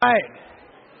All right.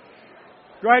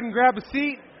 Go ahead and grab a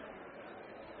seat.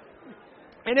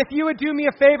 And if you would do me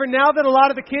a favor, now that a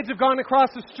lot of the kids have gone across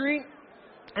the street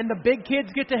and the big kids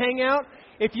get to hang out,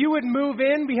 if you would move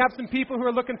in, we have some people who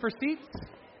are looking for seats.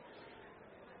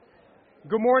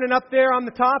 Good morning up there on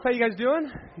the top. How you guys doing?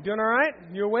 You doing all right?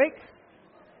 You awake?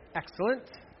 Excellent.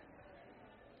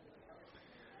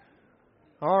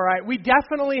 All right. We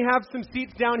definitely have some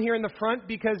seats down here in the front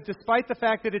because despite the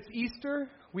fact that it's Easter,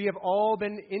 we have all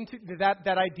been into that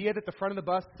idea that the front of the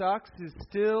bus sucks is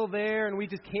still there, and we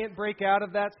just can't break out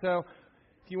of that. So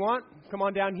if you want, come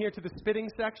on down here to the spitting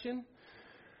section.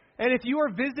 And if you are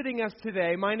visiting us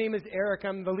today, my name is Eric.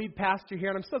 I'm the lead pastor here,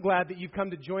 and I'm so glad that you've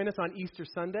come to join us on Easter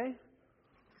Sunday.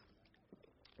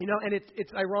 You know, and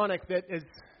it's ironic that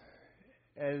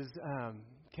as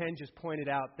Ken just pointed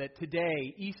out, that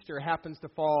today, Easter, happens to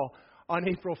fall on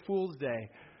April Fool's Day.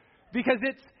 Because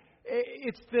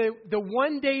it's the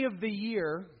one day of the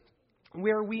year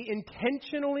where we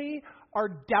intentionally are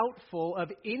doubtful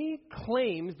of any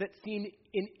claims that seem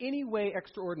in any way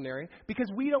extraordinary because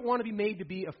we don't want to be made to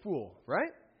be a fool,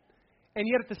 right? And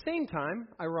yet at the same time,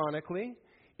 ironically,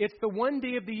 it's the one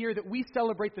day of the year that we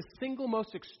celebrate the single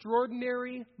most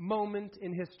extraordinary moment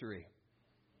in history.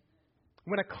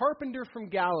 When a carpenter from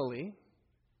Galilee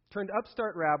turned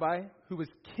upstart rabbi who was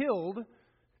killed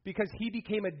because he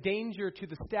became a danger to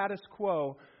the status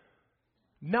quo,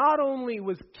 not only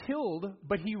was killed,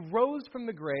 but he rose from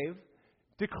the grave,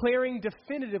 declaring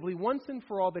definitively once and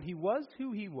for all that he was,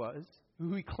 who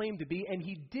he claimed to be, and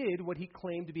he did what he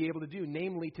claimed to be able to do,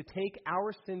 namely to take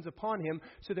our sins upon him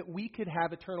so that we could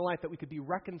have eternal life, that we could be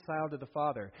reconciled to the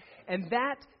Father. And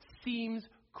that seems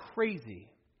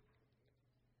crazy.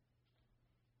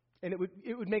 And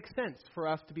it would make sense for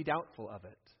us to be doubtful of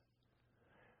it.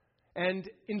 And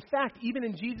in fact, even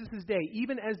in Jesus' day,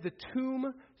 even as the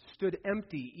tomb stood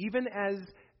empty, even as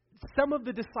some of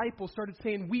the disciples started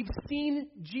saying, we've seen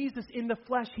Jesus in the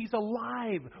flesh, he's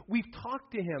alive, we've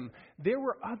talked to him, there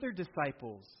were other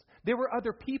disciples, there were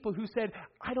other people who said,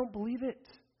 I don't believe it.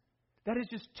 That is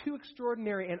just too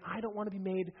extraordinary, and I don't want to be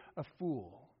made a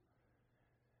fool.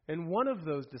 And one of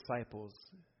those disciples,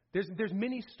 there's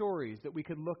many stories that we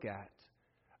could look at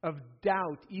of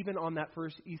doubt even on that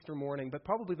first Easter morning, but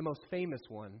probably the most famous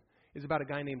one is about a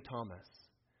guy named Thomas.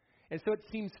 And so it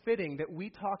seems fitting that we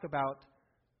talk about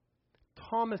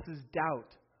Thomas's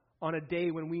doubt on a day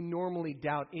when we normally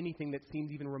doubt anything that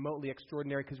seems even remotely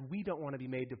extraordinary because we don't want to be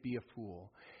made to be a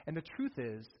fool. And the truth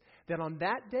is that on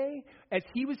that day, as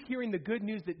he was hearing the good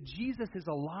news that Jesus is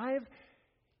alive,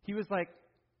 he was like,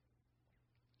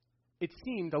 it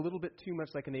seemed a little bit too much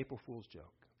like an April Fool's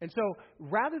joke. And so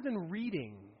rather than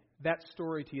reading that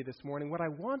story to you this morning, what I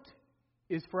want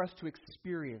is for us to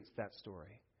experience that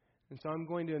story. And so I'm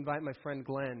going to invite my friend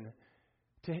Glenn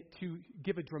to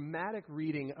give a dramatic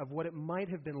reading of what it might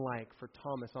have been like for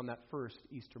Thomas on that first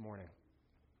Easter morning.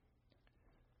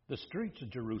 The streets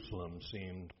of Jerusalem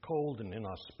seemed cold and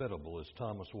inhospitable as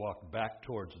Thomas walked back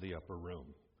towards the upper room.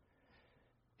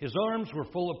 His arms were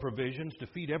full of provisions to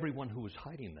feed everyone who was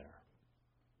hiding there.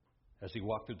 As he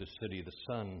walked through the city, the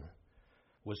sun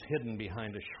was hidden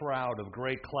behind a shroud of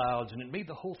gray clouds, and it made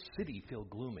the whole city feel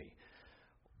gloomy.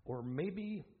 Or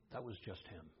maybe that was just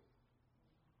him.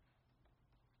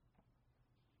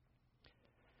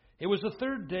 It was the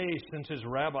third day since his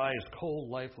rabbi's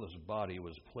cold, lifeless body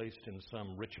was placed in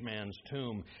some rich man's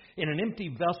tomb in an empty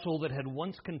vessel that had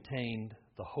once contained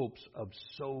the hopes of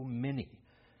so many,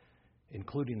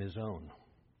 including his own.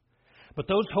 But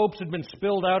those hopes had been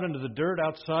spilled out into the dirt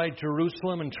outside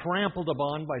Jerusalem and trampled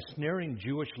upon by sneering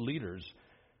Jewish leaders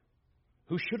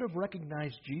who should have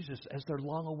recognized Jesus as their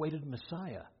long-awaited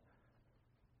Messiah.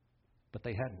 But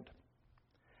they hadn't.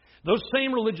 Those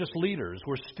same religious leaders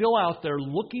were still out there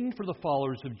looking for the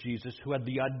followers of Jesus who had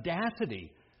the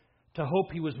audacity to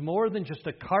hope he was more than just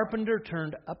a carpenter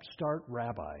turned upstart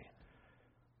rabbi.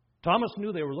 Thomas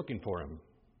knew they were looking for him,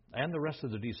 and the rest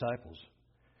of the disciples.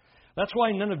 That's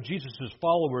why none of Jesus'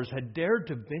 followers had dared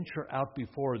to venture out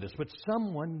before this, but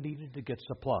someone needed to get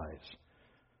supplies.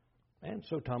 And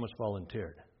so Thomas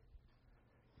volunteered.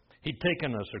 He'd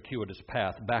taken a circuitous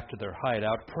path back to their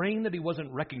hideout, praying that he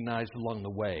wasn't recognized along the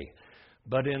way.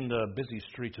 But in the busy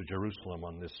streets of Jerusalem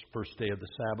on this first day of the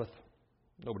Sabbath,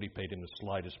 nobody paid him the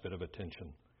slightest bit of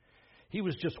attention. He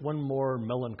was just one more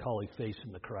melancholy face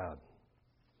in the crowd.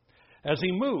 As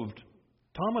he moved,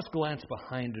 Thomas glanced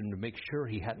behind him to make sure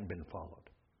he hadn't been followed.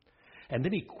 And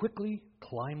then he quickly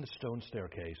climbed the stone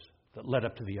staircase that led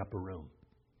up to the upper room.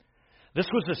 This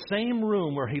was the same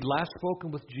room where he'd last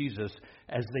spoken with Jesus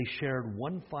as they shared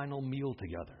one final meal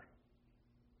together.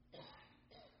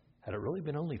 Had it really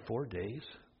been only 4 days?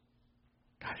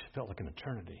 Gosh, it felt like an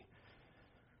eternity.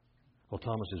 Well,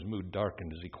 Thomas's mood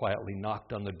darkened as he quietly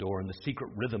knocked on the door in the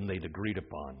secret rhythm they'd agreed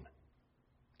upon.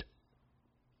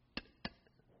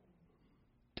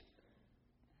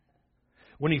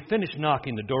 When he finished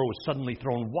knocking, the door was suddenly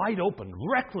thrown wide open,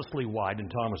 recklessly wide in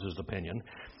Thomas's opinion.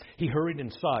 He hurried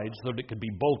inside so that it could be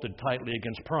bolted tightly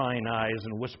against prying eyes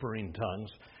and whispering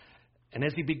tongues. And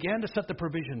as he began to set the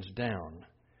provisions down,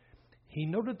 he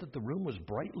noted that the room was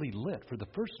brightly lit for the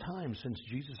first time since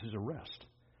Jesus' arrest.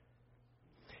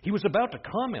 He was about to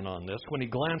comment on this when he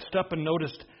glanced up and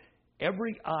noticed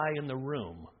every eye in the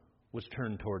room was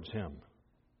turned towards him.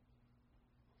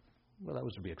 Well, that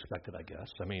was to be expected, I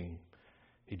guess. I mean,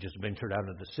 he just ventured out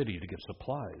into the city to get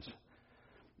supplies.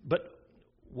 But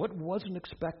what wasn't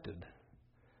expected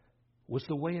was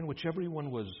the way in which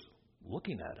everyone was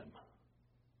looking at him.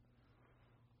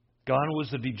 Gone was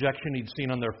the dejection he'd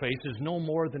seen on their faces no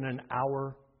more than an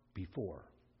hour before.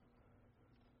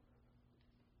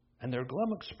 And their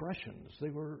glum expressions, they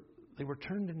were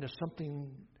turned into something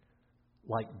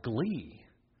like glee.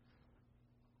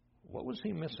 What was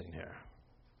he missing here?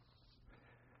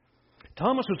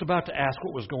 Thomas was about to ask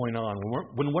what was going on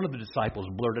when one of the disciples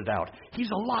blurted out, "He's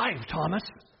alive, Thomas!"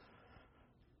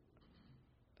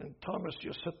 And Thomas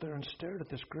just sat there and stared at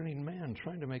this grinning man,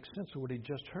 trying to make sense of what he'd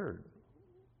just heard.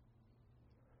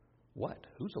 What?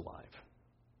 Who's alive?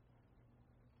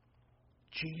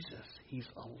 Jesus, he's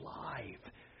alive.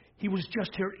 He was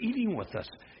just here eating with us.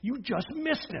 You just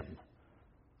missed him.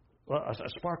 Well, a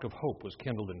spark of hope was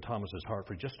kindled in Thomas's heart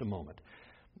for just a moment.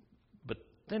 But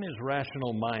then his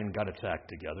rational mind got its act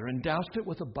together and doused it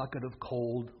with a bucket of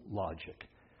cold logic.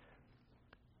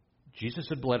 Jesus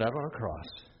had bled out on a cross.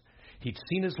 He'd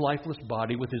seen his lifeless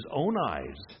body with his own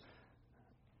eyes.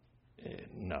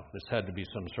 No, this had to be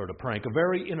some sort of prank, a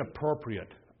very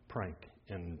inappropriate prank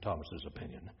in Thomas's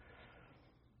opinion.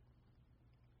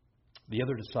 The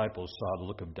other disciples saw the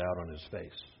look of doubt on his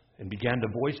face and began to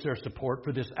voice their support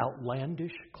for this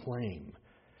outlandish claim.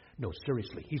 No,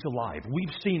 seriously, he's alive.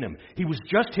 We've seen him. He was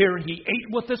just here. He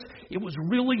ate with us. It was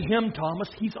really him, Thomas.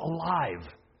 He's alive.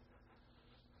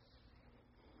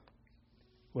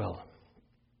 Well,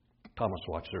 Thomas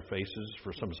watched their faces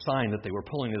for some sign that they were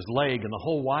pulling his leg, and the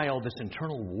whole while this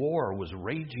internal war was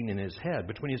raging in his head,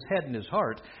 between his head and his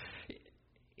heart.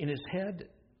 In his head,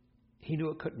 he knew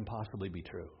it couldn't possibly be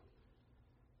true.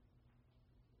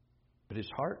 But his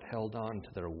heart held on to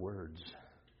their words,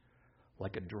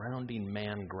 like a drowning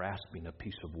man grasping a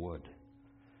piece of wood.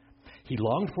 He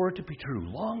longed for it to be true,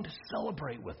 longed to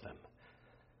celebrate with them.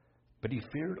 But he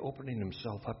feared opening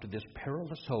himself up to this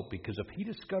perilous hope, because if he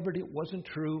discovered it wasn't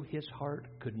true, his heart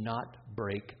could not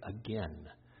break again.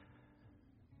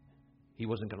 He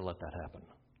wasn't going to let that happen.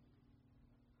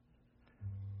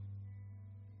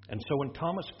 And so when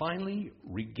Thomas finally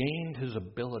regained his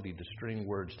ability to string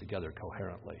words together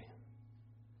coherently,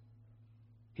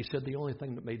 he said the only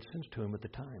thing that made sense to him at the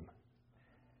time.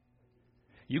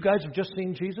 You guys have just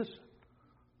seen Jesus?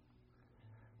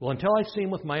 Well, until I see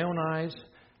him with my own eyes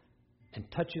and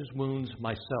touch his wounds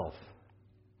myself,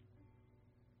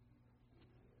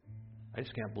 I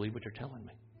just can't believe what you're telling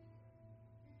me.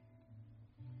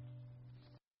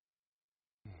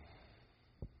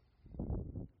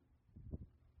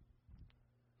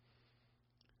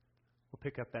 We'll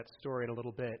pick up that story in a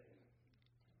little bit.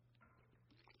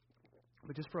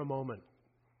 But just for a moment,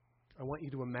 I want you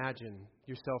to imagine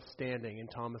yourself standing in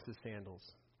Thomas's sandals.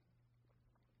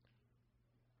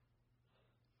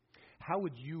 How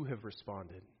would you have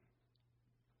responded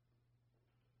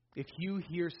if you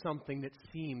hear something that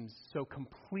seems so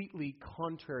completely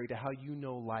contrary to how you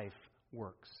know life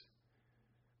works?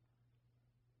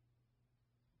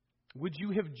 Would you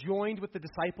have joined with the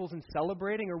disciples in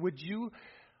celebrating, or would you,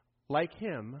 like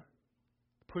him,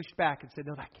 pushed back and said,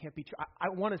 no, that can't be true. I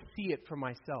want to see it for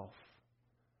myself.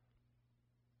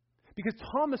 Because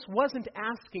Thomas wasn't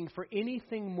asking for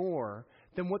anything more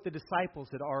than what the disciples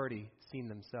had already seen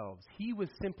themselves. He was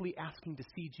simply asking to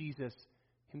see Jesus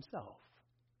himself.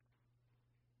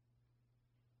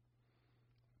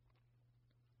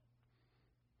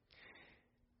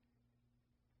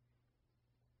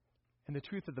 And the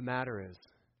truth of the matter is,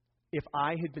 if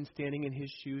I had been standing in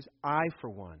his shoes, I, for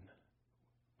one,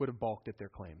 would have balked at their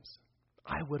claims.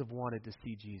 I would have wanted to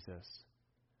see Jesus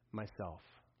myself.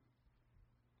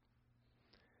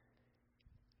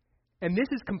 And this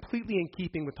is completely in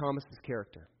keeping with Thomas's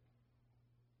character.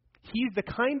 He's the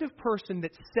kind of person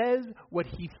that says what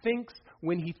he thinks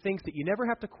when he thinks it. You never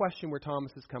have to question where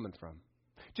Thomas is coming from.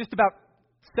 Just about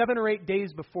 7 or 8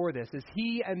 days before this, as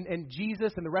he and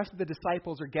Jesus and the rest of the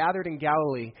disciples are gathered in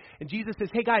Galilee, and Jesus says,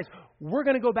 hey guys, we're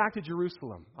going to go back to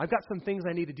Jerusalem. I've got some things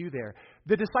I need to do there.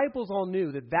 The disciples all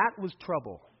knew that that was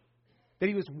trouble, that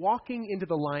he was walking into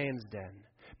the lion's den,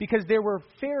 because there were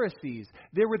Pharisees,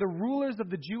 there were the rulers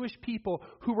of the Jewish people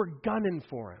who were gunning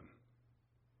for him.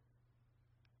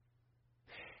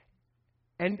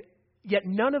 And yet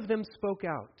none of them spoke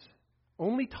out.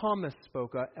 Only Thomas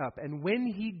spoke up. And when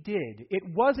he did, it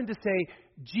wasn't to say,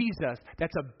 Jesus,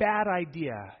 that's a bad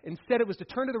idea. Instead, it was to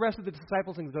turn to the rest of the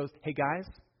disciples and go, hey guys,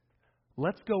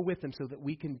 let's go with him so that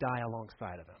we can die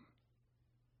alongside of him.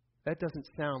 That doesn't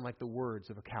sound like the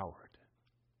words of a coward.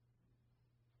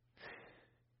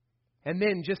 And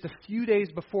then just a few days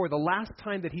before, the last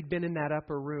time that he'd been in that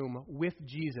upper room with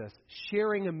Jesus,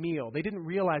 sharing a meal, they didn't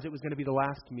realize it was going to be the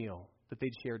last meal that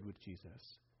they'd shared with Jesus.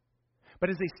 But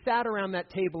as they sat around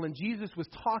that table and Jesus was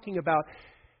talking about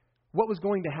what was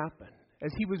going to happen,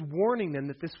 as he was warning them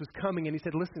that this was coming, and he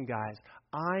said, listen guys,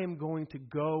 I am going to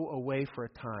go away for a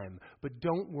time, but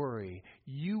don't worry,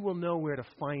 you will know where to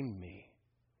find me.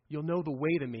 You'll know the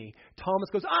way to me. Thomas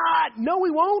goes, no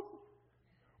we won't.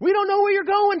 We don't know where you're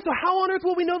going, so how on earth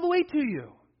will we know the way to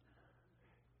you?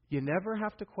 You never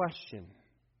have to question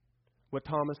what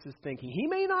Thomas is thinking. He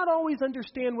may not always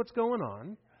understand what's going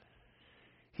on.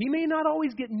 He may not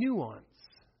always get nuance,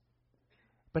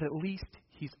 but at least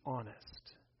he's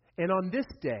honest. And on this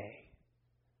day,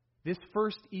 this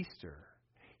first Easter,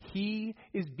 he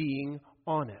is being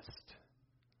honest.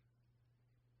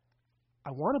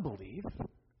 I want to believe,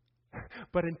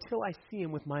 but until I see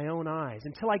him with my own eyes,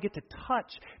 until I get to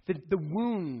touch the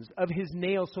wounds of his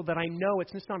nails so that I know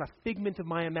it's just not a figment of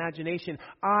my imagination,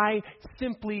 I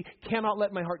simply cannot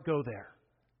let my heart go there.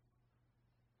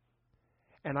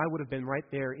 And I would have been right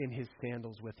there in his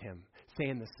sandals with him,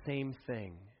 saying the same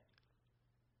thing.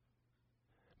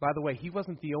 By the way, he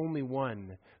wasn't the only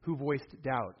one who voiced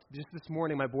doubt. Just this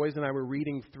morning, my boys and I were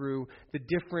reading through the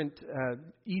different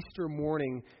Easter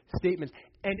morning statements.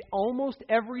 And almost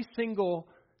every single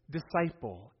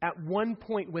disciple, at one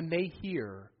point when they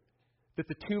hear that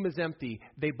the tomb is empty,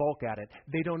 they balk at it.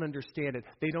 They don't understand it.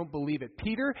 They don't believe it.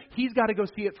 Peter, he's got to go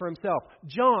see it for himself.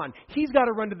 John, he's got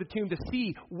to run to the tomb to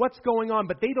see what's going on,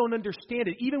 but they don't understand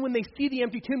it. Even when they see the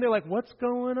empty tomb, they're like, what's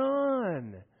going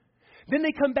on? Then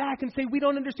they come back and say, we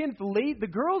don't understand it. The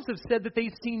girls have said that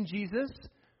they've seen Jesus,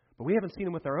 but we haven't seen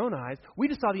him with our own eyes. We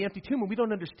just saw the empty tomb and we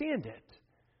don't understand it.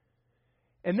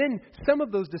 And then some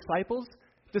of those disciples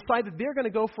decide that they're going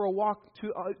to go for a walk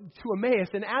to Emmaus.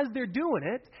 And as they're doing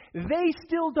it, they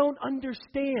still don't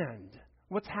understand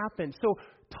what's happened. So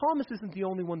Thomas isn't the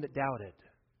only one that doubted.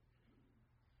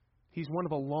 He's one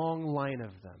of a long line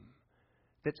of them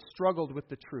that struggled with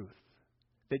the truth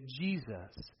that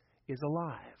Jesus is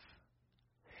alive.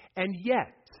 And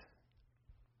yet,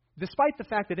 despite the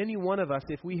fact that any one of us,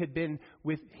 if we had been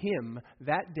with him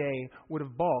that day, would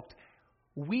have balked,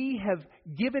 we have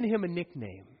given him a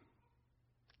nickname.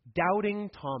 Doubting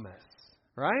Thomas,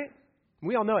 right?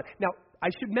 We all know it. Now, I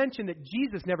should mention that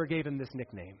Jesus never gave him this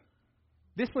nickname.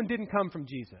 This one didn't come from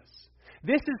Jesus.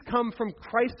 This has come from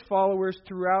Christ followers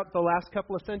throughout the last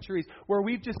couple of centuries, where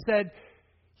we've just said,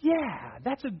 yeah,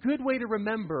 that's a good way to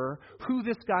remember who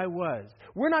this guy was.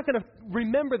 We're not going to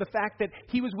remember the fact that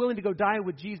he was willing to go die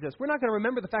with Jesus. We're not going to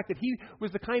remember the fact that he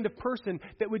was the kind of person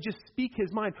that would just speak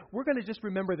his mind. We're going to just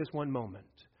remember this one moment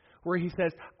where he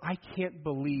says, I can't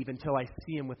believe until I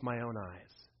see him with my own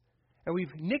eyes. And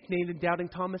we've nicknamed him Doubting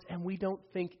Thomas, and we don't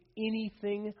think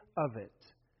anything of it.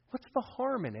 What's the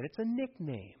harm in it? It's a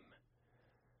nickname.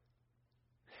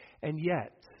 And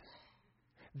yet,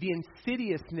 the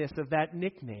insidiousness of that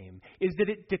nickname is that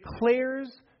it declares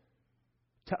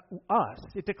to us,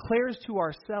 it declares to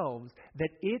ourselves that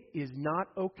it is not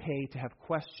okay to have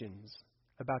questions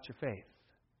about your faith.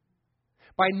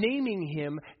 By naming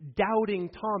him Doubting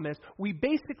Thomas, we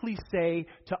basically say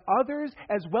to others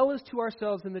as well as to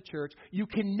ourselves in the church, you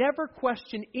can never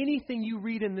question anything you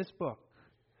read in this book.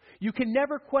 You can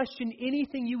never question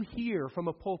anything you hear from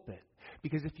a pulpit,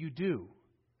 because if you do,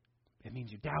 it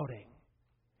means you're doubting.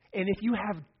 And if you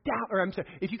have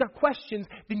if you got questions,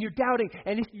 then you're doubting.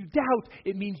 And if you doubt,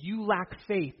 it means you lack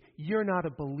faith. You're not a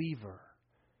believer.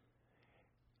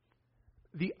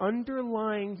 The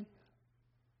underlying,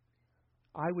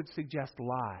 I would suggest,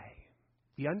 lie,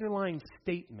 the underlying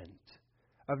statement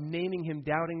of naming him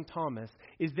Doubting Thomas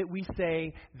is that we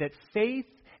say that faith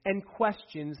and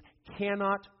questions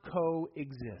cannot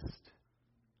coexist.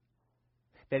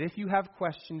 That if you have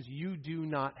questions, you do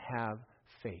not have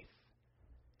faith.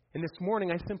 And this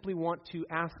morning, I simply want to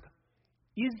ask,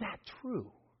 is that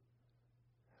true?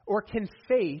 Or can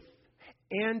faith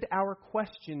and our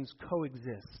questions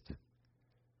coexist?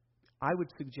 I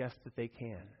would suggest that they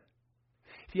can.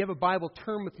 If you have a Bible,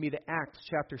 turn with me to Acts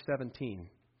chapter 17. And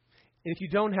if you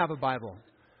don't have a Bible,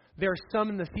 there are some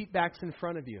in the seat backs in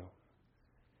front of you.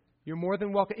 You're more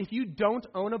than welcome. If you don't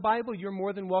own a Bible, you're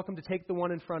more than welcome to take the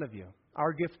one in front of you.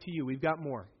 Our gift to you. We've got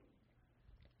more.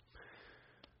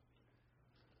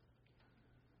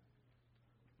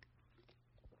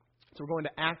 So we're going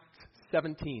to Acts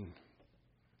 17.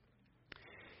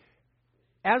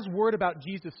 As word about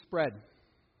Jesus spread,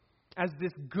 as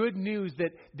this good news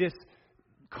that this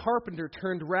carpenter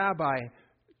turned rabbi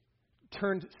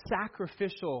turned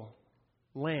sacrificial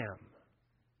lamb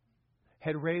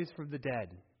had raised from the dead,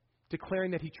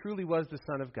 declaring that he truly was the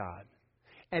Son of God,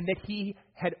 and that he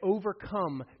had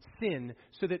overcome sin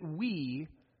so that we,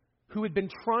 who had been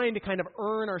trying to kind of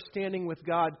earn our standing with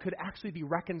God, could actually be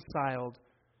reconciled,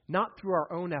 not through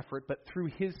our own effort, but through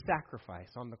his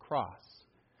sacrifice on the cross.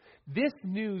 This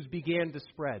news began to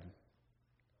spread.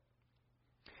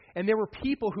 And there were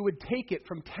people who would take it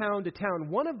from town to town.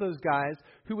 One of those guys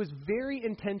who was very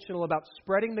intentional about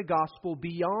spreading the gospel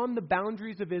beyond the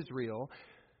boundaries of Israel,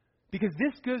 because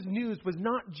this good news was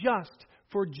not just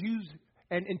for Jews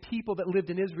and people that lived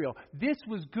in Israel. This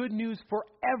was good news for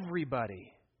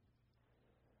everybody.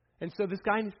 And so this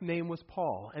guy's name was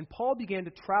Paul. And Paul began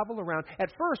to travel around.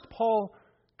 At first, Paul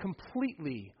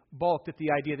completely balked at the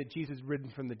idea that Jesus had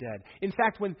risen from the dead. In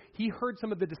fact, when he heard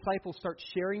some of the disciples start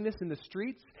sharing this in the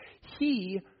streets,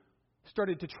 he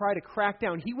started to try to crack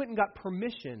down. He went and got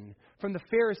permission from the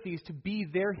Pharisees to be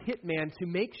their hitman to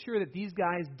make sure that these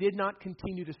guys did not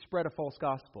continue to spread a false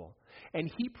gospel. And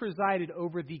he presided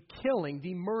over the killing,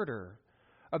 the murder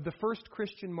of the first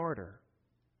Christian martyr.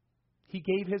 He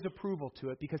gave his approval to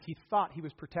it because he thought he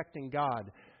was protecting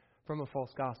God from a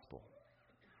false gospel.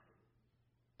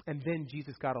 And then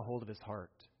Jesus got a hold of his heart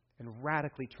and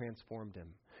radically transformed him.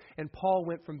 And Paul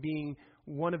went from being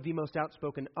one of the most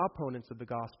outspoken opponents of the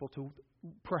gospel to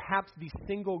perhaps the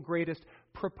single greatest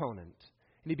proponent.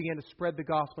 And he began to spread the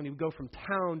gospel, and he would go from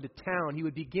town to town. He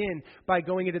would begin by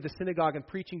going into the synagogue and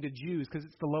preaching to Jews because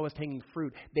it's the lowest hanging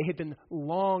fruit. They had been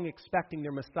long expecting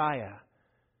their Messiah.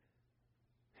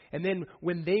 And then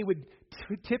when they would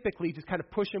typically just kind of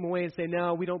push him away and say,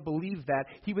 no, we don't believe that,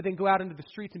 he would then go out into the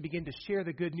streets and begin to share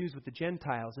the good news with the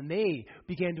Gentiles, and they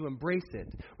began to embrace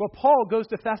it. Well, Paul goes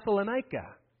to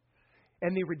Thessalonica,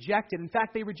 and they reject it. In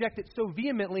fact, they reject it so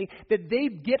vehemently that they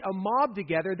get a mob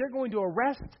together. They're going to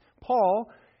arrest Paul,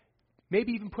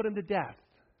 maybe even put him to death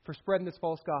for spreading this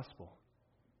false gospel.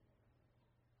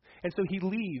 And so he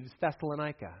leaves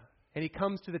Thessalonica, and he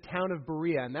comes to the town of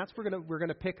Berea, and that's where we're going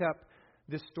to pick up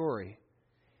this story.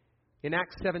 In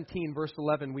Acts 17, verse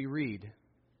 11, we read,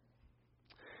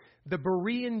 "The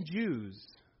Berean Jews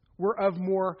were of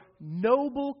more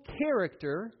noble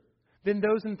character than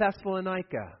those in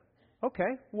Thessalonica." Okay,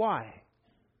 why?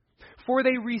 "For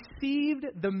they received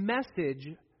the message,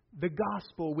 the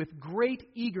gospel, with great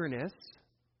eagerness."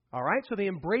 All right, so they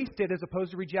embraced it as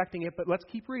opposed to rejecting it, but let's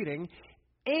keep reading.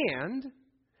 "And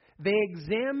they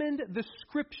examined the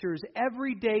Scriptures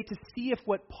every day to see if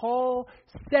what Paul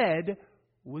said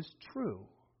was true."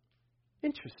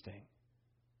 Interesting.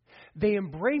 They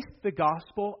embraced the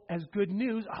gospel as good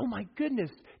news. Oh my goodness,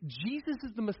 Jesus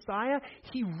is the Messiah.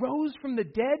 He rose from the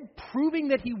dead, proving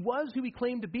that he was who he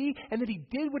claimed to be and that he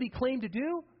did what he claimed to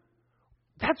do.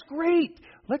 That's great.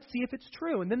 Let's see if it's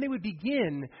true. And then they would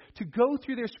begin to go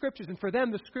through their Scriptures. And for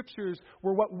them, the Scriptures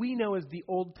were what we know as the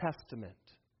Old Testament.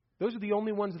 Those are the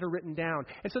only ones that are written down.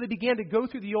 And so they began to go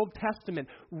through the Old Testament,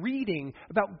 reading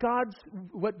about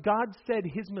what God said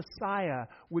his Messiah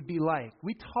would be like.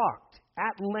 We talked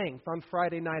at length on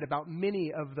Friday night about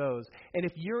many of those. And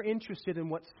if you're interested in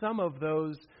what some of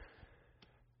those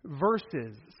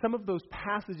verses, some of those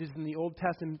passages in the Old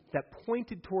Testament that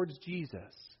pointed towards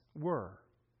Jesus were,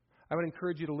 I would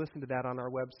encourage you to listen to that on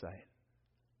our website.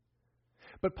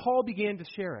 But Paul began to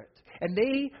share it, and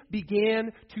they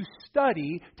began to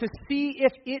study to see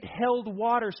if it held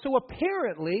water. So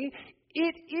apparently,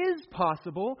 it is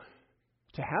possible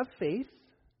to have faith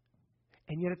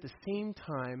and yet at the same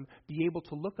time be able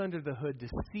to look under the hood to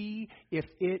see if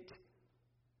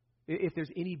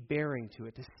there's any bearing to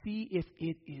it, to see if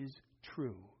it is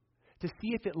true, to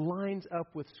see if it lines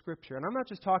up with Scripture. And I'm not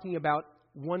just talking about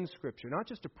one Scripture, not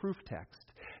just a proof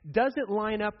text. Does it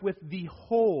line up with the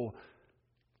whole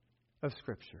of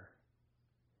Scripture?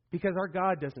 Because our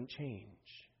God doesn't change.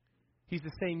 He's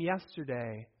the same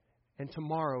yesterday and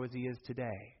tomorrow as he is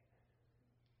today.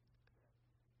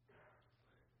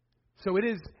 So it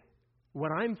is,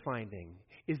 what I'm finding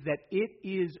is that it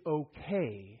is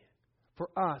okay for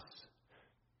us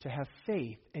to have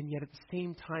faith and yet at the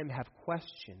same time have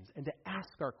questions and to ask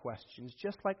our questions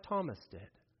just like Thomas did.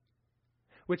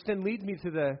 Which then leads me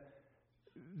to the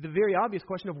very obvious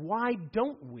question of why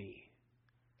don't we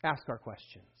ask our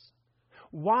questions?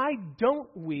 Why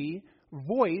don't we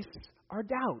voice our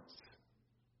doubts?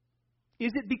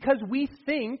 Is it because we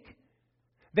think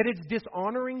that it's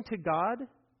dishonoring to God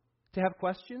to have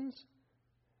questions?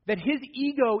 That His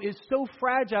ego is so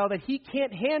fragile that He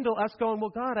can't handle us going, well,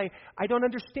 God, I don't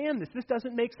understand this. This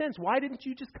doesn't make sense. Why didn't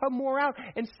you just come more out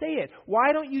and say it?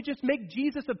 Why don't you just make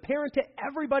Jesus apparent to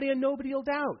everybody and nobody will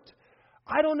doubt?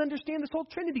 I don't understand this whole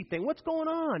Trinity thing. What's going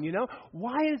on,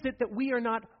 Why is it that we are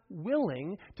not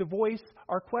willing to voice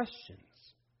our questions?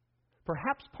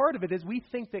 Perhaps part of it is we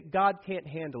think that God can't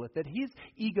handle it, that His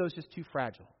ego is just too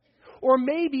fragile. Or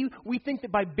maybe we think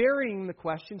that by burying the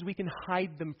questions, we can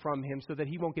hide them from Him so that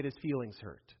He won't get His feelings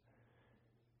hurt.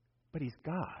 But He's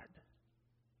God.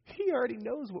 He already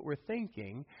knows what we're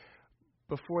thinking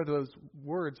before those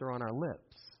words are on our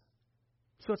lips.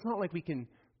 So it's not like we can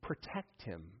protect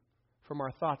Him from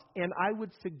our thoughts. And I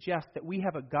would suggest that we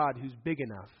have a God who's big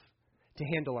enough to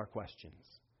handle our questions.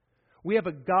 We have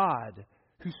a God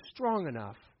who's strong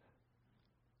enough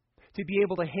to be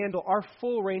able to handle our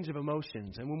full range of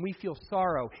emotions. And when we feel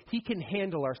sorrow, He can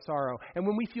handle our sorrow. And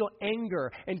when we feel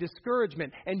anger and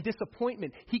discouragement and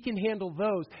disappointment, He can handle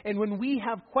those. And when we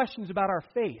have questions about our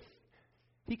faith,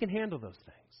 He can handle those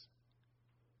things.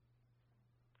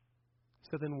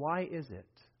 So then why is it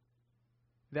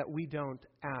that we don't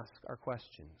ask our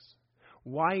questions?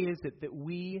 Why is it that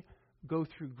we go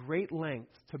through great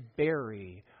lengths to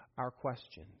bury our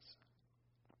questions?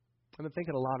 I've been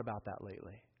thinking a lot about that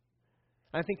lately.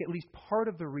 I think at least part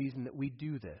of the reason that we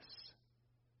do this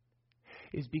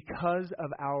is because of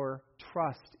our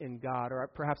trust in God, or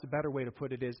perhaps a better way to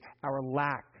put it is our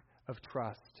lack of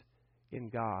trust in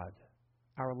God,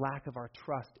 our lack of our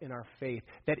trust in our faith.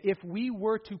 That if we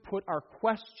were to put our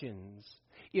questions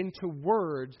into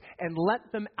words and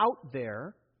let them out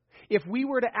there, if we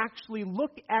were to actually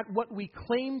look at what we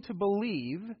claim to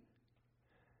believe,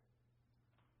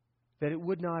 that it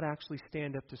would not actually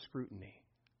stand up to scrutiny.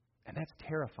 And that's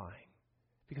terrifying,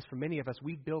 because for many of us,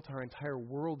 we've built our entire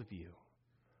worldview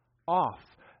off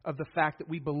of the fact that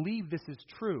we believe this is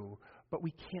true, but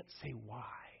we can't say why.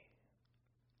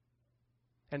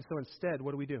 And so instead,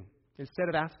 what do? Instead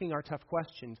of asking our tough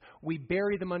questions, we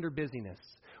bury them under busyness.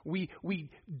 We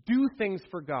do things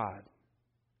for God.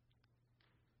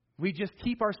 We just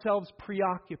keep ourselves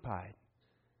preoccupied.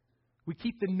 We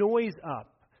keep the noise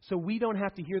up so we don't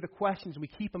have to hear the questions. We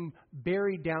keep them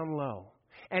buried down low.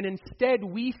 And instead,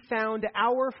 we found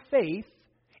our faith,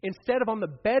 instead of on the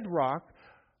bedrock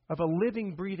of a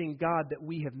living, breathing God that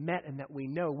we have met and that we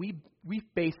know, we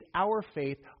base our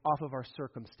faith off of our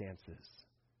circumstances,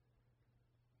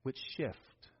 which shift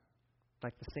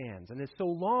like the sands. And as so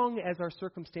long as our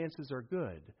circumstances are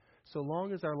good, so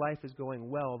long as our life is going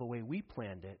well the way we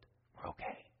planned it, we're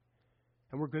okay.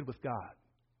 And we're good with God,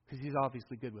 because He's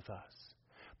obviously good with us.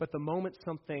 But the moment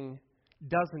something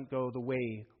doesn't go the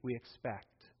way we expect,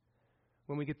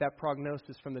 when we get that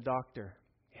prognosis from the doctor,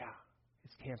 yeah,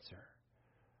 it's cancer.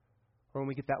 Or when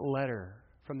we get that letter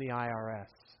from the IRS.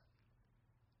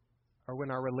 Or when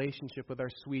our relationship with our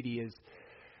sweetie is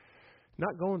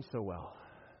not going so well.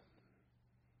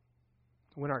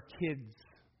 When our kids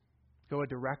go a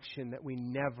direction that we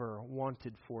never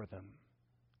wanted for them.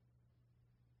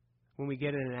 When we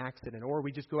get in an accident, or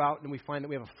we just go out and we find that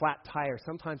we have a flat tire.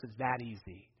 Sometimes it's that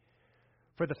easy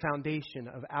for the foundation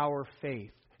of our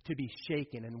faith to be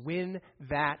shaken. And when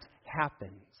that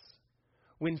happens,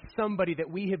 when somebody that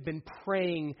we have been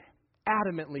praying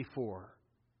adamantly for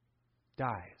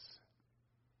dies,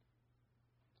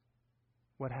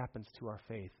 what happens to our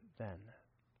faith then?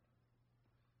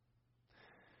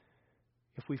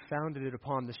 If we founded it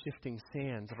upon the shifting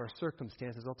sands of our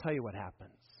circumstances, I'll tell you what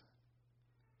happens.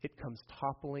 It comes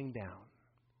toppling down.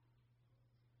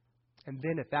 And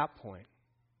then at that point,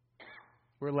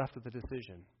 we're left with a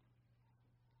decision.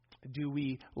 Do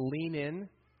we lean in,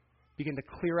 begin to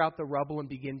clear out the rubble and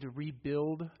begin to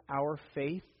rebuild our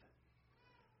faith?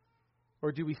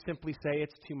 Or do we simply say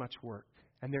it's too much work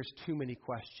and there's too many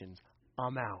questions?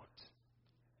 I'm out.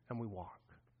 And we walk.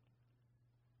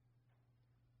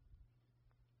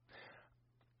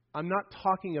 I'm not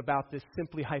talking about this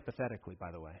simply hypothetically,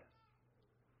 by the way.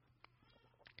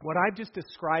 What I've just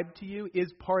described to you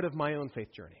is part of my own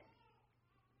faith journey.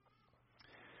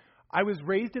 I was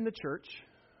raised in the church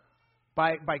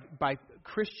by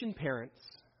Christian parents.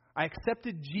 I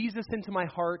accepted Jesus into my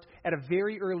heart at a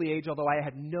very early age, although I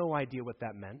had no idea what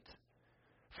that meant.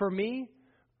 For me,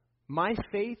 my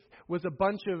faith was a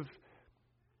bunch of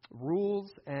rules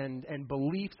and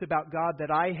beliefs about God that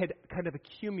I had kind of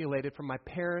accumulated from my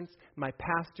parents, my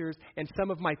pastors, and some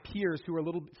of my peers who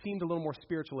seemed a little more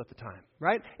spiritual at the time,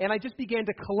 right? And I just began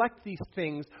to collect these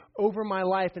things over my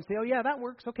life and say, oh yeah, that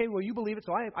works. Okay, well you believe it,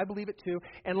 so I believe it too.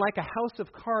 And like a house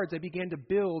of cards, I began to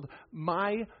build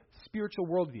my spiritual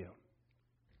worldview.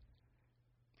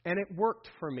 And it worked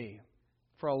for me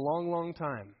for a long, long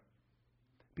time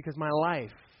because my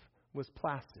life was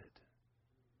placid.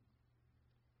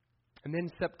 And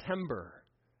then September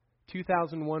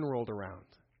 2001 rolled around.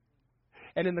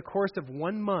 And in the course of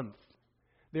 1 month,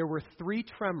 there were 3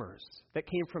 tremors that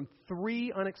came from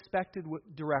 3 unexpected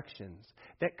directions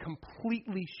that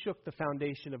completely shook the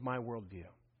foundation of my worldview.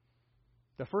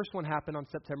 The first one happened on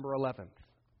September 11th,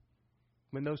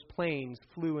 when those planes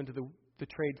flew into the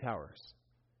trade towers.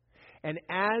 And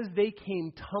as they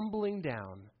came tumbling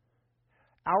down,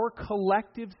 our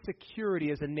collective security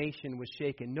as a nation was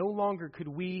shaken. No longer could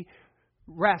we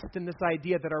rest in this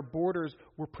idea that our borders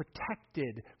were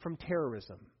protected from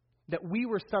terrorism, that we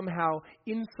were somehow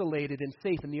insulated and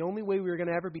safe, and the only way we were going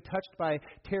to ever be touched by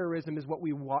terrorism is what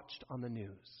we watched on the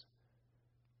news.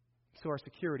 So our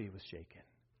security was shaken.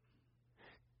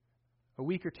 A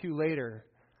week or 2 later,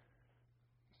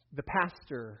 the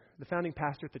founding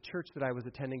pastor at the church that I was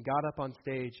attending, got up on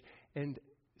stage and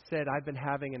said, I've been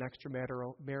having an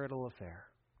extramarital affair.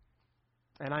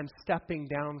 And I'm stepping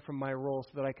down from my role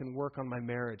so that I can work on my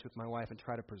marriage with my wife and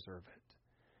try to preserve it.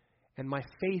 And my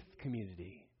faith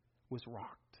community was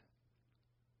rocked.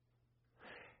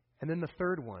 And then the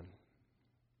third one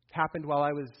happened while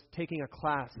I was taking a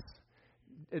class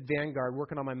at Vanguard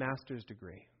working on my master's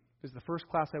degree. It was the first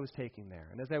class I was taking there.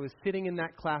 And as I was sitting in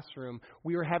that classroom,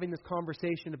 we were having this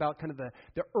conversation about kind of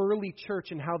the early church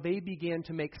and how they began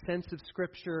to make sense of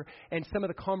Scripture and some of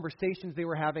the conversations they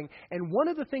were having. And one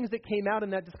of the things that came out in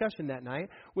that discussion that night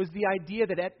was the idea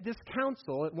that at this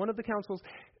council, at one of the councils,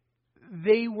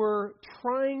 they were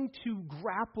trying to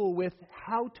grapple with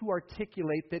how to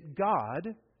articulate that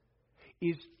God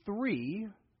is 3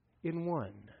 in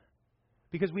 1.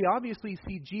 Because we obviously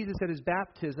see Jesus at his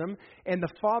baptism and the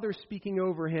Father speaking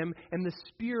over him and the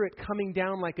Spirit coming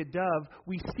down like a dove.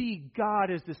 We see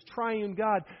God as this triune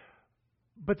God,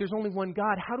 but there's only one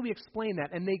God. How do we explain that?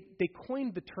 And they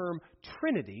coined the term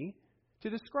Trinity to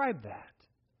describe that.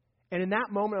 And in that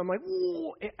moment, I'm like,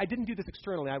 ooh, I didn't do this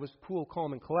externally. I was cool,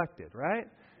 calm, and collected, right?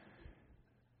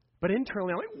 But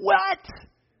internally, I'm like, what?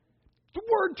 The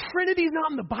word Trinity is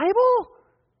not in the Bible?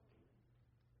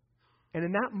 And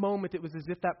in that moment, it was as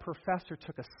if that professor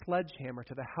took a sledgehammer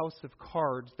to the house of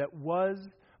cards that was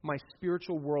my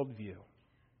spiritual worldview.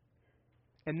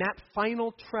 And that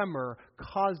final tremor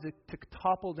caused it to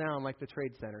topple down like the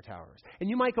Trade Center towers. And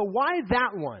you might go, why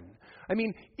that one? I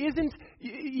mean, isn't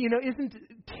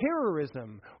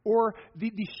terrorism or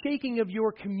the shaking of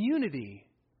your community,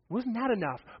 wasn't that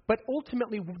enough? But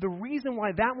ultimately, the reason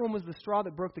why that one was the straw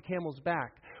that broke the camel's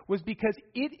back was because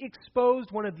it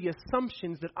exposed one of the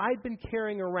assumptions that I'd been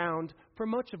carrying around for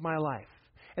much of my life.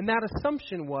 And that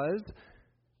assumption was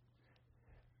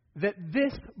that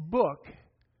this book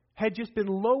had just been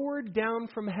lowered down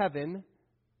from heaven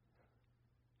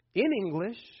in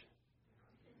English,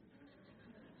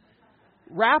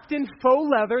 wrapped in faux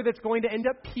leather that's going to end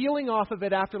up peeling off of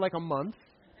it after like a month,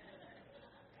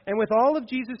 and with all of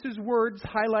Jesus' words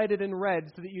highlighted in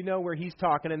red so that you know where he's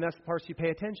talking, and that's the parts you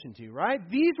pay attention to, right?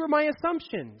 These were my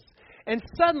assumptions. And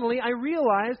suddenly I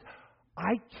realized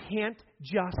I can't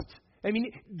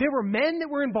there were men that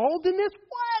were involved in this?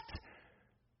 What?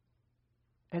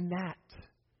 And that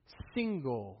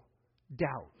single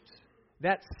doubt,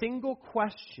 that single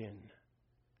question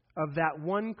of that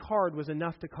one card was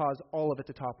enough to cause all of it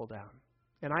to topple down.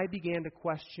 And I began to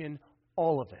question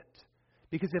all of it.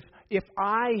 Because if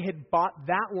I had bought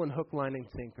that one hook, line, and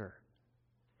sinker,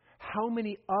 how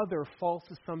many other false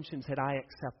assumptions had I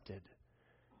accepted?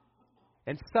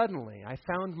 And suddenly I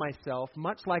found myself,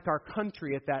 much like our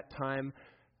country at that time,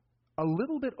 a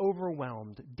little bit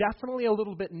overwhelmed, definitely a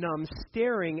little bit numb,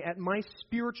 staring at my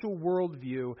spiritual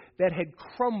worldview that had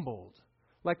crumbled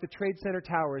like the Trade Center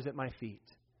towers at my feet.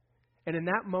 And in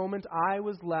that moment, I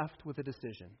was left with a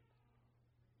decision.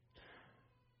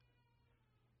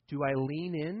 Do I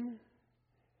lean in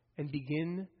and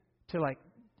begin to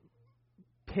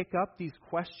pick up these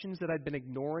questions that I'd been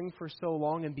ignoring for so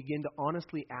long and begin to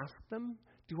honestly ask them?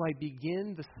 Do I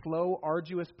begin the slow,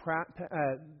 arduous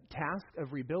task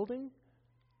of rebuilding?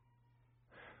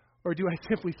 Or do I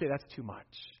simply say, that's too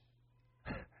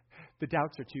much? The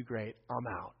doubts are too great. I'm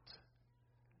out.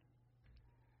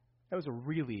 That was a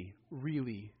really,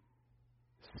 really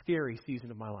scary season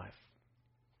of my life.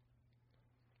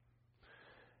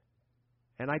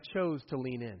 And I chose to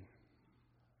lean in.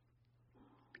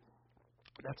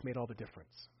 That's made all the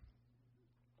difference.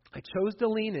 I chose to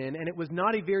lean in, and it was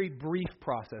not a very brief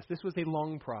process. This was a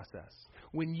long process.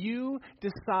 When you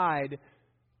decide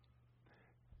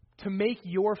to make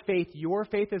your faith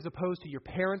as opposed to your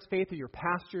parents' faith or your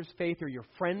pastor's faith or your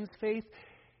friend's faith,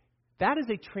 that is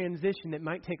a transition that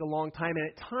might take a long time, and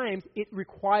at times it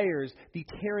requires the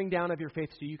tearing down of your faith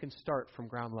so you can start from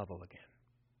ground level again.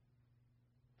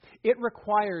 It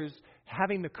requires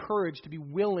having the courage to be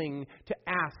willing to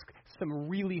ask some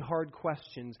really hard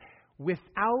questions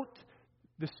without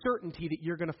the certainty that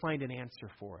you're going to find an answer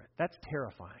for it. That's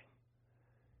terrifying.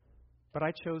 But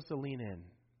I chose to lean in.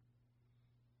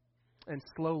 And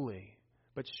slowly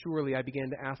but surely I began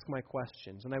to ask my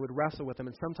questions, and I would wrestle with them,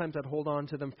 and sometimes I'd hold on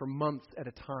to them for months at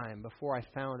a time before I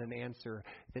found an answer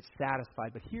that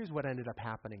satisfied. But here's what ended up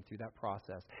happening through that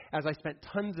process. As I spent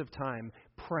tons of time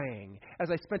praying, as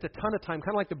I spent a ton of time,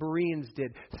 kind of like the Bereans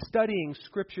did, studying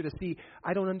Scripture to see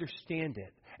I don't understand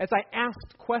it, as I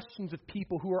asked questions of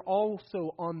people who are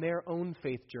also on their own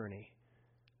faith journey,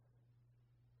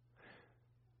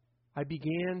 I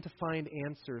began to find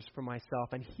answers for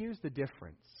myself. And here's the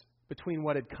difference between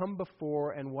what had come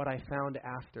before and what I found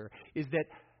after, is that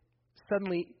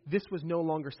suddenly this was no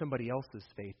longer somebody else's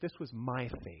faith. This was my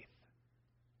faith.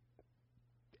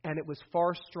 And it was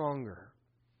far stronger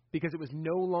because it was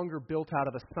no longer built out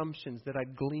of assumptions that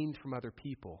I'd gleaned from other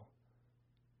people,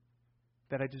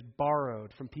 that I just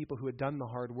borrowed from people who had done the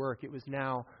hard work. It was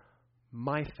now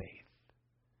my faith.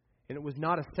 And it was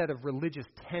not a set of religious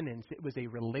tenets, it was a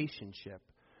relationship.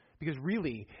 Because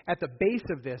really, at the base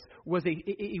of this was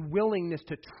a willingness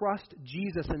to trust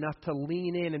Jesus enough to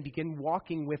lean in and begin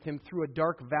walking with Him through a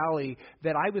dark valley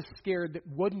that I was scared that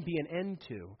wouldn't be an end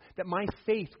to, that my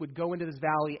faith would go into this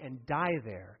valley and die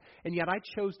there. And yet I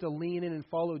chose to lean in and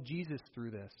follow Jesus through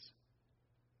this,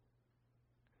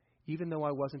 even though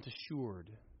I wasn't assured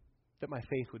that my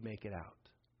faith would make it out.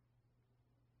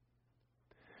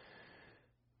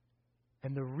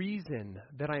 And the reason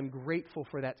that I'm grateful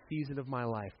for that season of my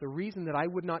life, the reason that I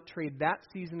would not trade that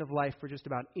season of life for just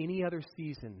about any other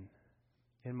season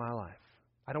in my life.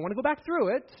 I don't want to go back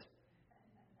through it,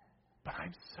 but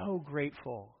I'm so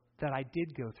grateful that I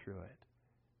did go through it,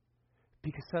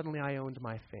 because suddenly I owned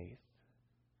my faith,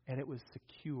 and it was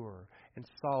secure and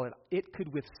solid. It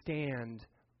could withstand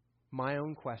my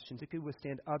own questions. It could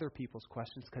withstand other people's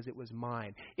questions because it was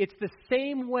mine. It's the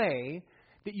same way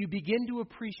that you begin to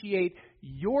appreciate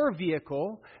your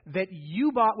vehicle that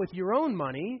you bought with your own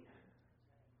money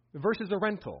versus a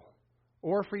rental.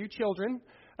 Or for your children,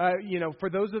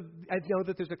 for those of, I know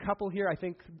that there's a couple here, I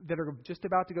think, that are just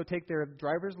about to go take their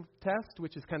driver's test,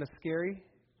 which is kind of scary.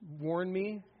 Warn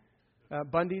me.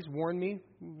 Bundy's warn me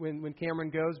when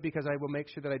Cameron goes, because I will make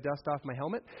sure that I dust off my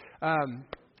helmet.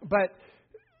 But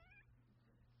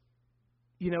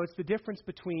it's the difference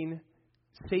between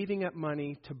saving up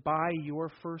money to buy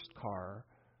your first car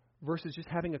versus just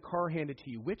having a car handed to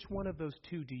you. Which one of those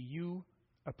two do you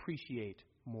appreciate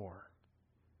more?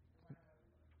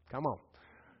 Come on.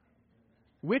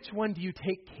 Which one do you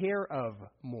take care of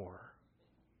more?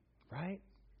 Right?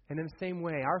 And in the same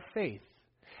way, our faith,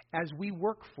 as we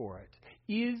work for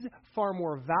it, is far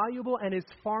more valuable and is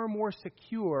far more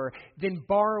secure than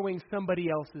borrowing somebody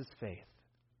else's faith.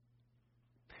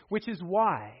 Which is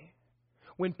why,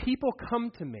 when people come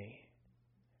to me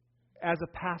as a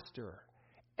pastor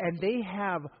and they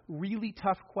have really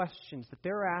tough questions that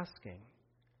they're asking,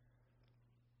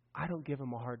 I don't give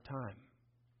them a hard time.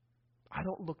 I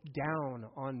don't look down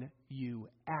on you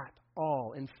at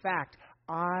all. In fact,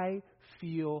 I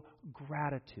feel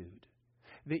gratitude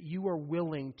that you are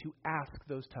willing to ask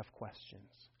those tough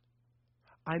questions.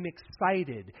 I'm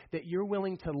excited that you're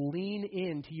willing to lean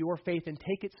into your faith and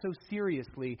take it so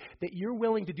seriously that you're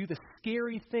willing to do the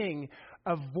scary thing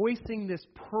of voicing this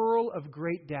pearl of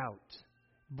great doubt,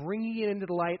 bringing it into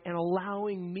the light and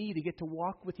allowing me to get to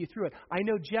walk with you through it. I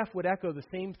know Jeff would echo the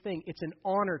same thing. It's an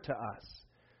honor to us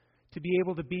to be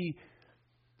able to be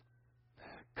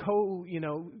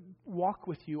walk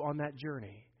with you on that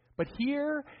journey. But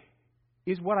here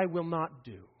is what I will not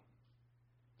do.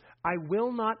 I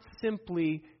will not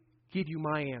simply give you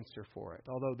my answer for it,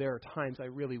 although there are times I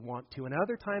really want to, and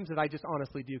other times that I just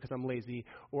honestly do because I'm lazy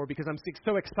or because I'm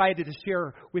so excited to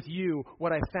share with you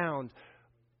what I found.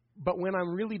 But when I'm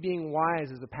really being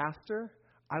wise as a pastor,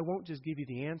 I won't just give you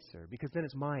the answer, because then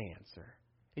it's my answer.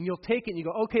 And you'll take it and you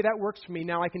go, okay, that works for me.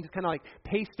 Now I can just kind of like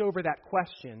paste over that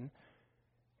question,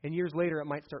 and years later it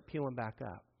might start peeling back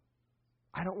up.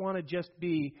 I don't want to just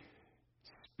be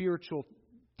spiritual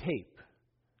tape.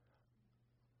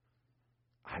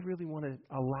 I really want to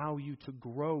allow you to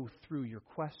grow through your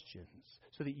questions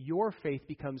so that your faith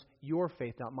becomes your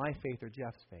faith, not my faith or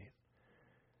Jeff's faith.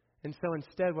 And so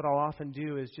instead, what I'll often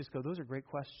do is just go, those are great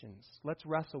questions. Let's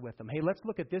wrestle with them. Hey, let's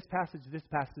look at this passage, this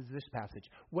passage, this passage.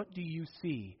 What do you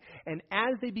see? And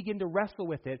as they begin to wrestle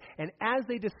with it, and as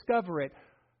they discover it,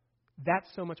 that's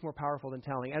so much more powerful than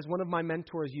telling. As one of my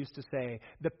mentors used to say,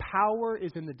 the power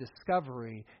is in the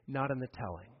discovery, not in the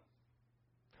telling.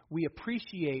 We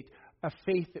appreciate a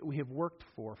faith that we have worked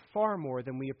for far more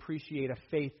than we appreciate a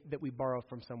faith that we borrow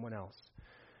from someone else.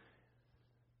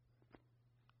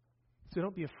 So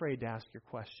don't be afraid to ask your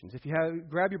questions. If you have,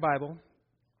 grab your Bible,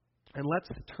 and let's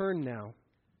turn now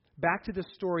back to the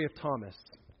story of Thomas.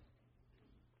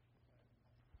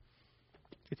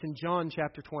 It's in John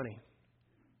chapter 20.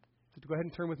 So go ahead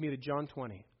and turn with me to John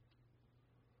 20.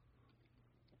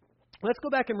 Let's go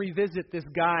back and revisit this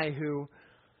guy who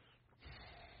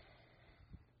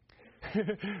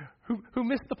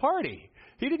missed the party.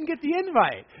 He didn't get the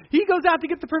invite. He goes out to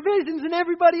get the provisions, and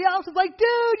everybody else is like,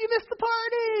 dude, you missed the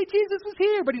party. Jesus was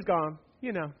here, but he's gone.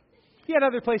 You know, he had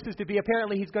other places to be.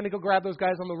 Apparently, he's going to go grab those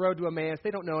guys on the road to Emmaus. They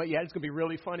don't know it yet. It's going to be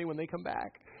really funny when they come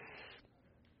back.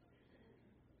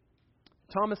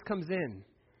 Thomas comes in,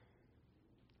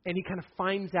 and he kind of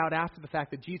finds out after the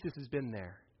fact that Jesus has been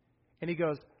there. And he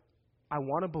goes, I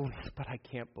want to believe, but I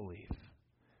can't believe.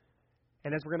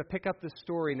 And as we're going to pick up this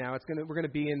story now, we're going to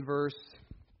be in verse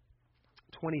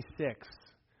 26.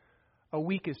 A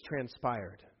week has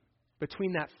transpired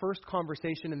between that first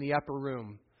conversation in the upper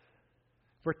room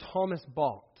where Thomas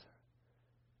balked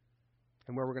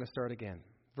and where we're going to start again.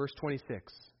 Verse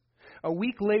 26. A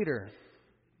week later,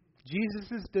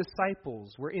 Jesus'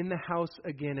 disciples were in the house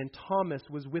again, and Thomas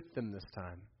was with them this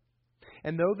time.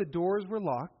 And though the doors were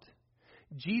locked,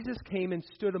 Jesus came and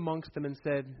stood amongst them and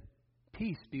said,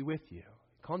 peace be with you.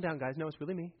 Calm down, guys. No, it's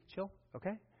really me. Chill,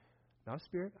 okay? Not a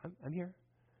spirit. I'm here.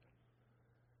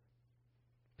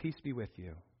 Peace be with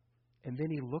you. And then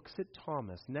he looks at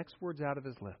Thomas. Next words out of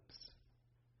his lips.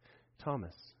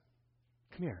 Thomas,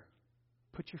 come here.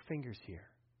 Put your fingers here.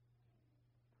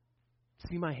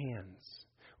 See my hands.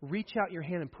 Reach out your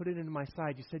hand and put it into my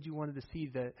side. You said you wanted to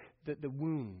see the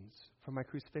wounds from my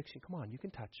crucifixion. Come on, you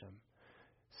can touch them.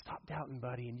 Stop doubting,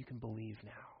 buddy, and you can believe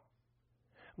now.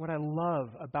 What I love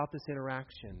about this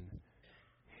interaction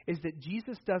is that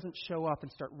Jesus doesn't show up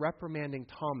and start reprimanding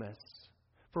Thomas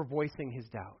for voicing his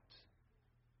doubt.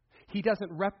 He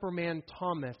doesn't reprimand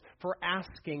Thomas for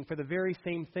asking for the very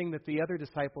same thing that the other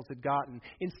disciples had gotten.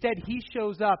 Instead, he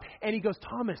shows up and he goes,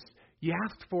 Thomas, you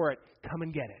asked for it. Come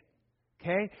and get it.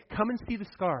 Okay? Come and see the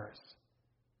scars.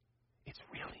 It's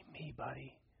really me,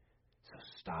 buddy. So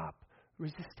stop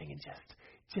resisting and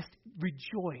just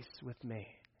rejoice with me.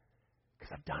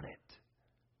 Because I've done it.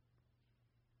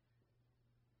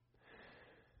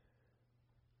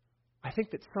 I think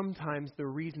that sometimes the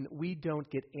reason that we don't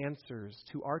get answers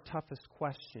to our toughest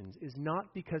questions is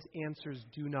not because answers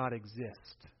do not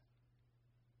exist.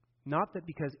 Not that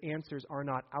because answers are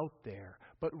not out there,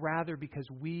 but rather because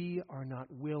we are not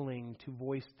willing to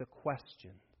voice the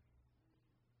question.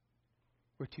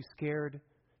 We're too scared,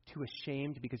 too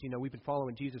ashamed, because, we've been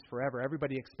following Jesus forever.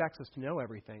 Everybody expects us to know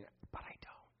everything, but I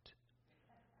don't.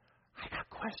 I got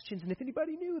questions, and if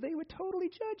anybody knew, they would totally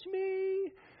judge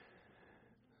me.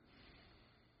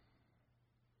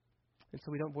 And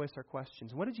so we don't voice our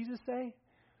questions. What did Jesus say?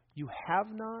 You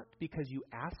have not because you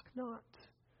ask not.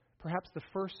 Perhaps the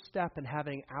first step in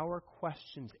having our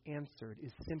questions answered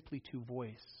is simply to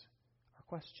voice our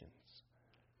questions.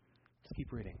 Let's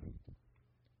keep reading.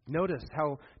 Notice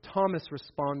how Thomas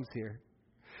responds here.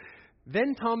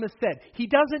 Then Thomas said, he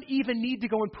doesn't even need to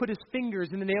go and put his fingers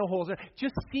in the nail holes.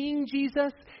 Just seeing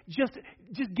Jesus, just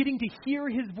getting to hear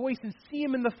his voice and see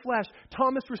him in the flesh,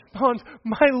 Thomas responds,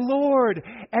 my Lord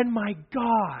and my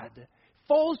God.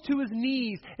 Falls to his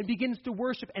knees and begins to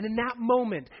worship. And in that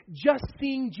moment, just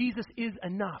seeing Jesus is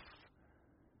enough.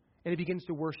 And he begins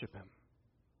to worship him.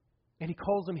 And he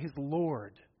calls him his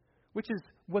Lord, which is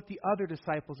what the other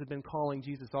disciples had been calling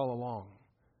Jesus all along.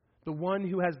 The one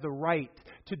who has the right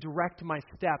to direct my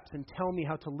steps and tell me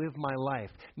how to live my life.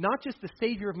 Not just the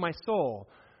Savior of my soul,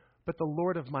 but the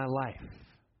Lord of my life.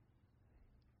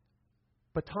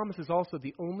 But Thomas is also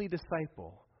the only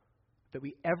disciple that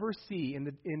we ever see in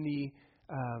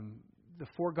the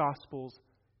four Gospels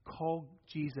call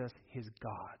Jesus his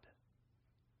God.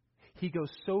 He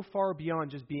goes so far beyond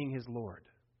just being his Lord.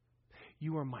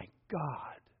 You are my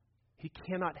God. He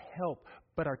cannot help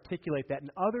but articulate that.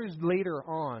 And others later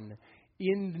on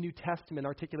in the New Testament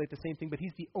articulate the same thing, but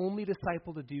he's the only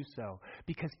disciple to do so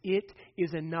because it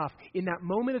is enough. In that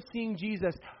moment of seeing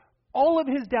Jesus, All of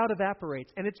his doubt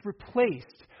evaporates, and it's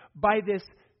replaced by this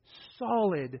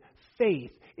solid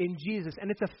faith in Jesus.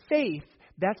 And it's a faith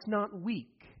that's not weak.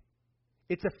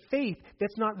 It's a faith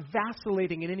that's not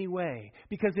vacillating in any way,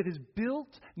 because it is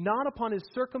built not upon his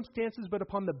circumstances, but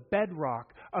upon the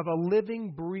bedrock of a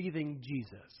living, breathing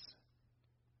Jesus.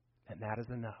 And that is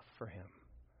enough for him.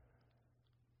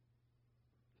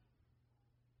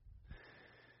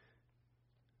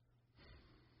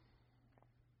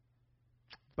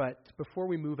 But before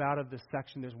we move out of this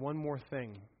section, there's one more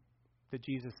thing that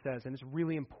Jesus says, and it's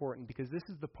really important because this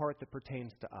is the part that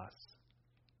pertains to us.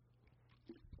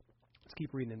 Let's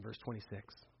keep reading in verse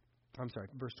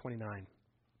 29.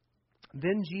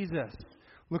 Then Jesus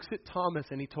looks at Thomas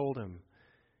and he told him,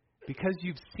 "Because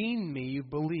you've seen me, you've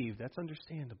believed." That's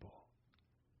understandable.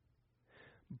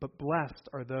 "But blessed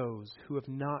are those who have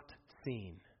not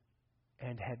seen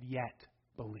and have yet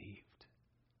believed."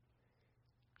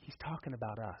 He's talking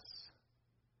about us.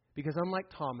 Because unlike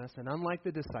Thomas and unlike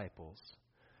the disciples,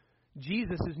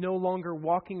 Jesus is no longer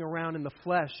walking around in the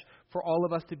flesh for all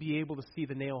of us to be able to see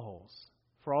the nail holes,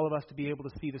 for all of us to be able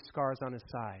to see the scars on his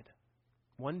side.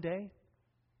 One day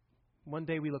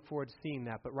we look forward to seeing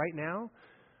that. But right now,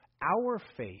 our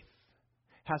faith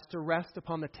has to rest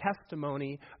upon the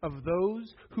testimony of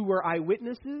those who were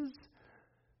eyewitnesses,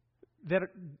 that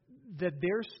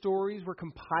their stories were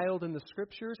compiled in the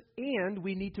Scriptures, and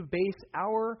we need to base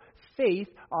our faith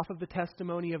off of the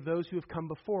testimony of those who have come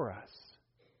before us.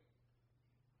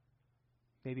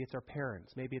 Maybe it's our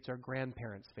parents. Maybe it's our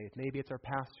grandparents' faith. Maybe it's our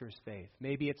pastor's faith.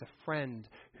 Maybe it's a friend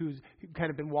who's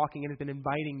kind of been walking and has been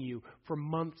inviting you for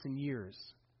months and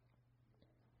years.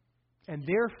 And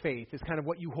their faith is kind of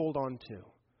what you hold on to.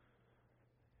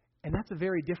 And that's a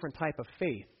very different type of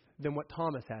faith than what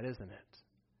Thomas had, isn't it?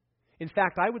 In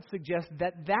fact, I would suggest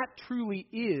that that truly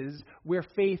is where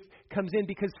faith comes in,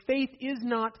 because faith is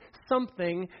not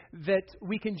something that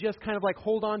we can just kind of like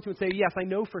hold on to and say, yes, I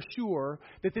know for sure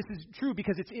that this is true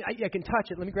because I can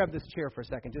touch it. Let me grab this chair for a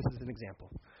second, just as an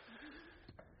example.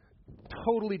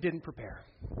 Totally didn't prepare.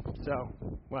 So,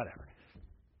 whatever.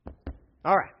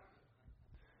 All right.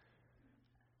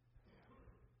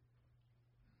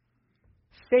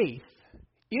 Faith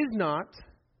is not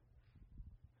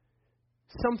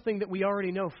something that we already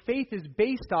know. Faith is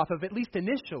based off of, at least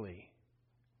initially,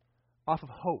 off of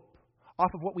hope,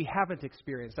 off of what we haven't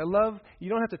experienced. I love, you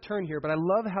don't have to turn here, but I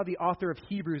love how the author of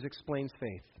Hebrews explains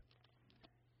faith.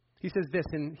 He says this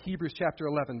in Hebrews chapter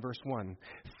 11, verse 1.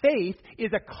 Faith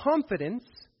is a confidence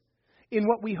in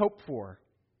what we hope for,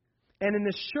 and an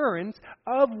assurance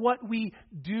of what we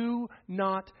do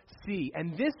not see.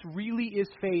 And this really is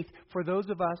faith for those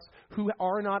of us who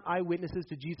are not eyewitnesses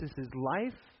to Jesus'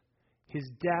 life, his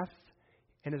death,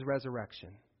 and his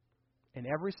resurrection. And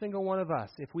every single one of us,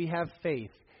 if we have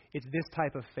faith, it's this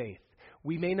type of faith.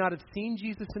 We may not have seen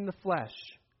Jesus in the flesh,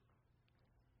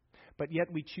 but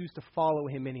yet we choose to follow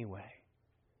him anyway.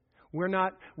 We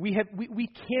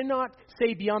cannot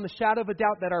say beyond the shadow of a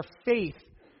doubt that our faith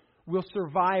will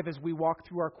survive as we walk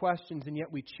through our questions, and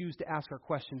yet we choose to ask our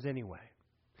questions anyway.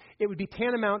 It would be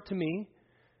tantamount to me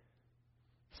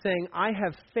saying, I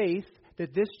have faith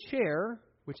that this chair,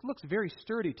 which looks very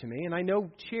sturdy to me, and I know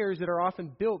chairs that are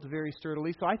often built very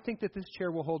sturdily, so I think that this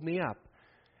chair will hold me up.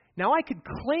 Now, I could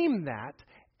claim that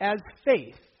as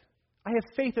faith. I have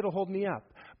faith it'll hold me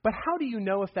up. But how do you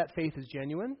know if that faith is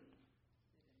genuine?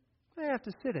 I have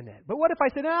to sit in it. But what if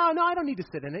I said, no, I don't need to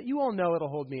sit in it. You all know it'll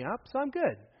hold me up, so I'm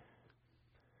good.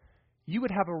 You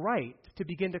would have a right to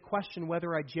begin to question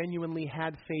whether I genuinely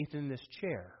had faith in this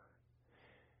chair.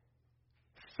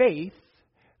 Faith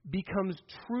becomes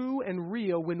true and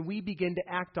real when we begin to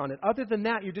act on it. Other than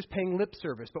that, you're just paying lip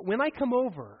service. But when I come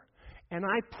over and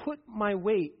I put my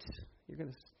weight,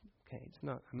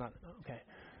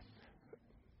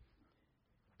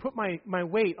 put my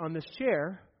weight on this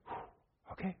chair,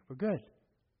 okay, we're good.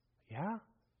 Yeah?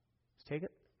 Let's take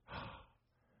it.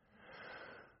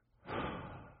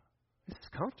 This is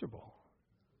comfortable.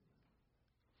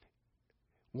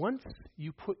 Once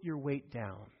you put your weight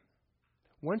down,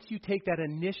 once you take that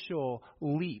initial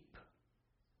leap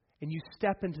and you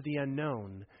step into the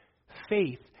unknown,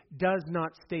 faith does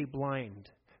not stay blind.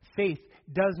 Faith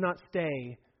does not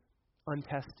stay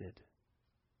untested.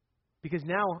 Because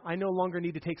now I no longer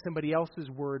need to take somebody else's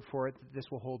word for it that this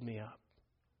will hold me up.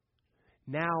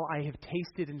 Now I have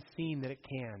tasted and seen that it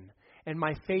can. And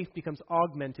my faith becomes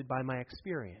augmented by my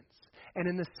experience. And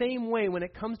in the same way, when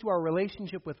it comes to our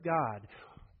relationship with God,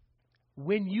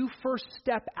 when you first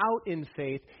step out in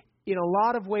faith, in a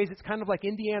lot of ways, it's kind of like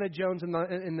Indiana Jones in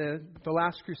the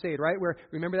Last Crusade, right? Where,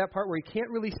 remember that part where he can't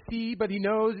really see, but he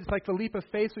knows? It's like the leap of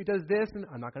faith, so he does this, and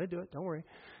I'm not going to do it, don't worry.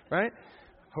 right?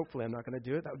 Hopefully I'm not going to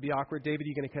do it. That would be awkward. David, are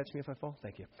you going to catch me if I fall?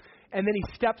 Thank you. And then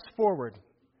he steps forward.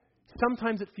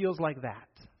 Sometimes it feels like that.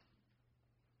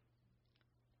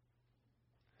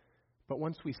 But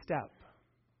once we step,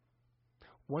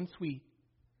 once we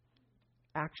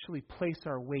actually place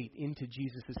our weight into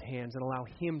Jesus' hands and allow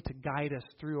Him to guide us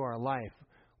through our life,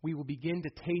 we will begin to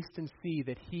taste and see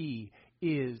that He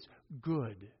is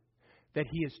good, that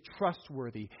He is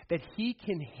trustworthy, that He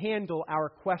can handle our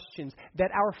questions,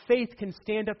 that our faith can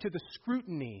stand up to the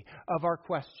scrutiny of our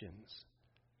questions,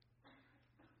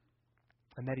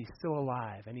 and that He's still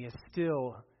alive and He is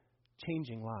still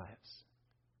changing lives.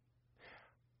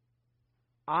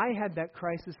 I had that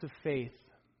crisis of faith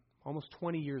almost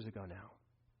 20 years ago now.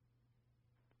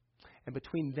 And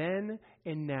between then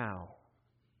and now,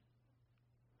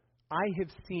 I have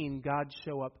seen God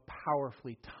show up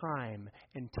powerfully time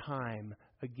and time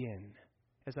again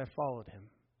as I followed Him.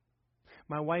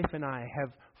 My wife and I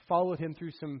have followed Him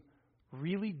through some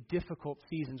really difficult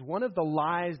seasons. One of the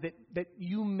lies that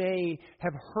you may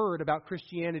have heard about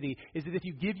Christianity is that if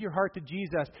you give your heart to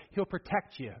Jesus, He'll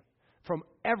protect you from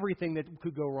everything that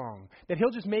could go wrong. That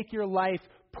He'll just make your life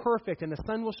perfect and the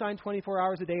sun will shine 24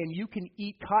 hours a day and you can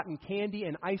eat cotton candy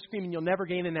and ice cream and you'll never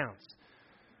gain an ounce.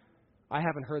 I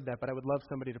haven't heard that, but I would love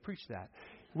somebody to preach that.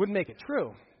 It wouldn't make it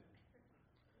true.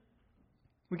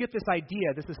 We get this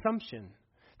idea, this assumption,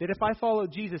 that if I follow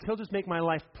Jesus, He'll just make my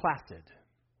life placid.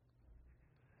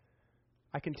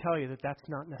 I can tell you that that's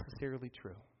not necessarily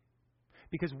true.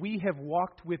 Because we have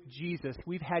walked with Jesus.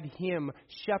 We've had Him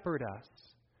shepherd us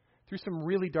through some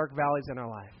really dark valleys in our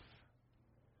life.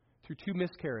 Through 2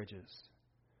 miscarriages.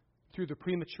 Through the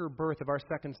premature birth of our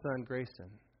second son, Grayson.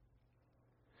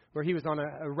 Where he was on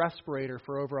a respirator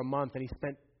for over a month and he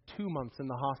spent 2 months in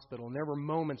the hospital. And there were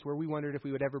moments where we wondered if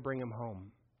we would ever bring him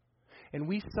home. And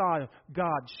we saw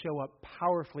God show up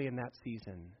powerfully in that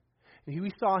season. And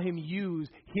we saw Him use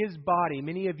His body,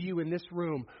 many of you in this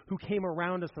room, who came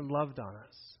around us and loved on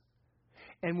us.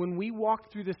 And when we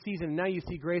walked through the season, now you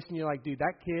see Grace and you're like, dude,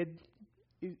 that kid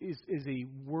is a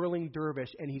whirling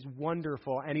dervish and he's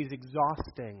wonderful and he's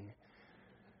exhausting.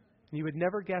 And you would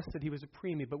never guess that he was a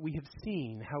preemie, but we have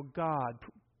seen how God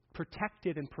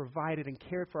protected and provided and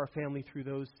cared for our family through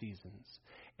those seasons.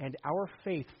 And our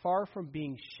faith, far from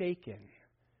being shaken,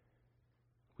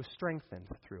 was strengthened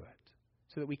through it.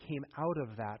 So that we came out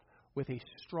of that with a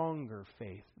stronger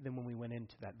faith than when we went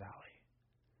into that valley.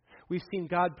 We've seen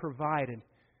God provide, and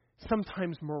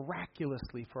sometimes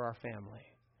miraculously, for our family.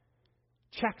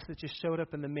 Checks that just showed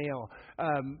up in the mail.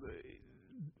 A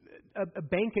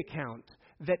bank account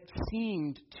that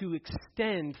seemed to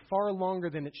extend far longer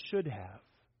than it should have.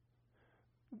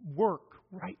 Work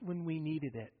right when we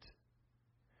needed it.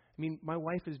 I mean, my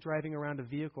wife is driving around a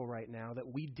vehicle right now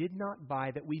that we did not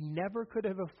buy, that we never could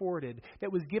have afforded,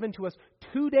 that was given to us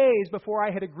 2 days before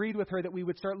I had agreed with her that we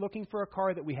would start looking for a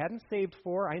car that we hadn't saved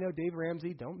for. I know, Dave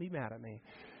Ramsey, don't be mad at me.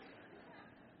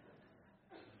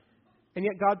 And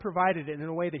yet God provided it in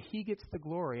a way that He gets the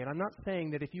glory. And I'm not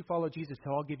saying that if you follow Jesus,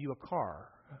 He'll give you a car.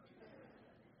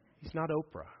 He's not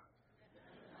Oprah.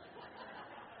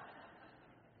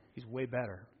 He's way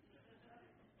better.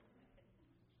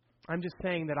 I'm just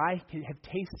saying that I have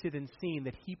tasted and seen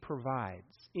that He provides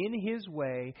in His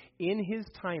way, in His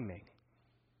timing.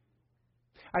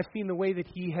 I've seen the way that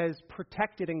He has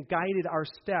protected and guided our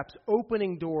steps,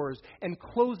 opening doors and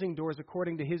closing doors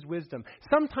according to His wisdom.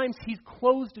 Sometimes He's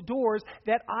closed doors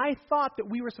that I thought that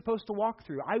we were supposed to walk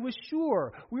through. I was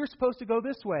sure we were supposed to go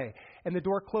this way. And the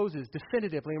door closes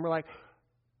definitively. And we're like,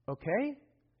 okay.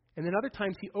 And then other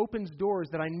times He opens doors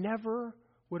that I never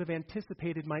would have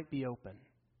anticipated might be open.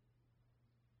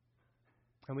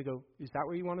 And we go, is that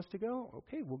where you want us to go?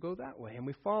 Okay, we'll go that way. And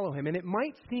we follow Him. And it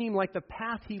might seem like the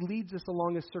path He leads us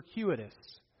along is circuitous.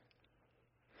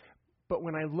 But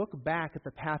when I look back at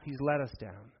the path He's led us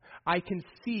down, I can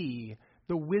see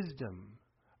the wisdom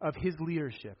of His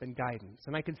leadership and guidance.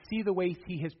 And I can see the ways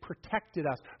He has protected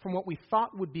us from what we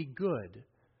thought would be good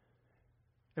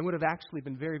and would have actually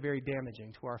been very, very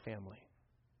damaging to our family.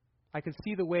 I can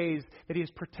see the ways that He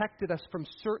has protected us from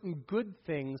certain good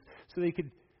things so that He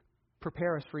could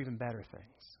prepare us for even better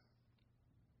things.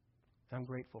 I'm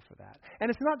grateful for that.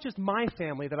 And it's not just my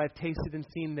family that I've tasted and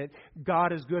seen that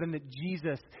God is good and that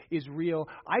Jesus is real.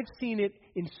 I've seen it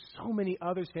in so many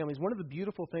others' families. One of the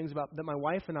beautiful things about that my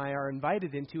wife and I are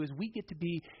invited into is we get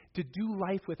to do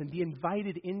life with and be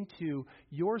invited into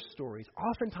your stories,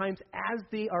 oftentimes as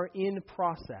they are in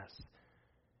process,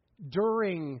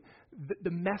 during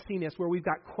the messiness where we've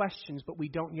got questions but we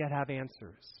don't yet have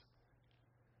answers.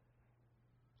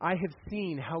 I have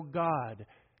seen how God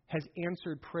has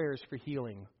answered prayers for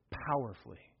healing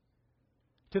powerfully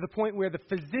to the point where the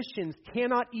physicians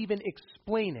cannot even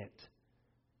explain it,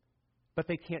 but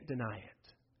they can't deny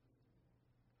it.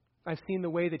 I've seen the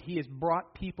way that He has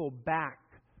brought people back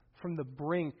from the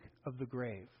brink of the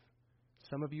grave.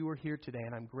 Some of you are here today,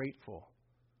 and I'm grateful.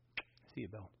 See you,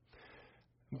 Bill.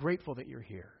 I'm grateful that you're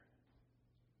here.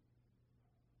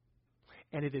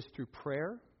 And it is through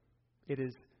prayer. It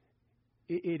is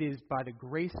by the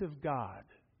grace of God.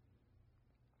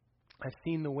 I've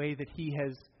seen the way that He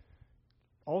has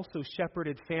also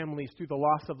shepherded families through the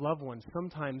loss of loved ones,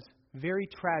 sometimes very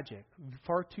tragic,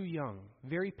 far too young,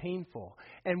 very painful.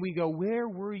 And we go, where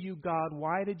were you, God?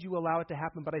 Why did you allow it to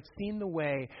happen? But I've seen the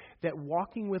way that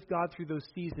walking with God through those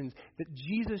seasons, that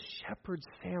Jesus shepherds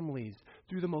families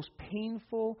through the most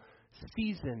painful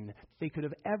season they could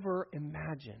have ever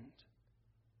imagined.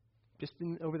 Just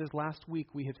over this last week,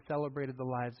 we have celebrated the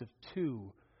lives of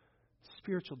two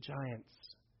spiritual giants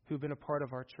who've been a part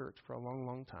of our church for a long,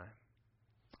 long time.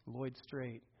 Lloyd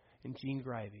Strait and Gene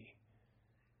Grivey.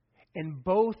 And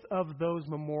both of those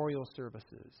memorial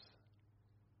services,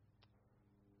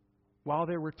 while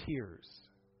there were tears,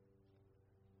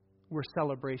 were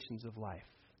celebrations of life.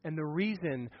 And the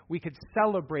reason we could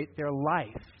celebrate their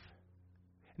life,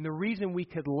 and the reason we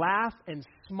could laugh and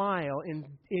smile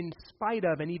in spite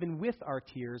of and even with our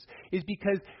tears, is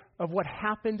because of what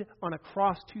happened on a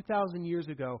cross 2,000 years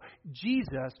ago.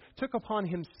 Jesus took upon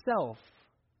Himself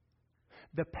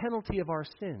the penalty of our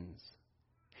sins.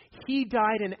 He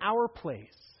died in our place.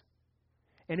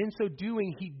 And in so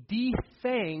doing, He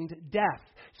defanged death,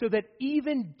 so that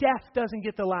even death doesn't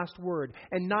get the last word.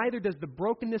 And neither does the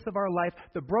brokenness of our life,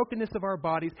 the brokenness of our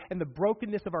bodies, and the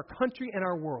brokenness of our country and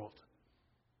our world.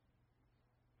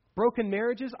 Broken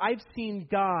marriages, I've seen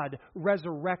God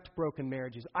resurrect broken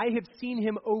marriages. I have seen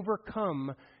Him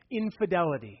overcome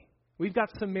infidelity. We've got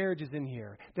some marriages in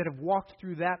here that have walked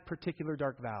through that particular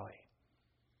dark valley.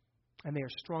 And they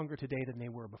are stronger today than they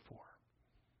were before.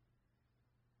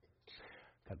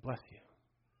 God bless you.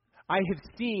 I have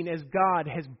seen as God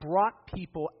has brought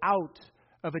people out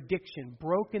of addiction,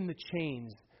 broken the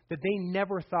chains that they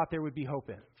never thought there would be hope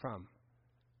from.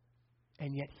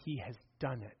 And yet He has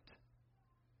done it.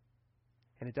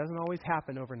 And it doesn't always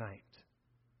happen overnight.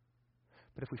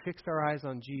 But if we fix our eyes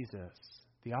on Jesus,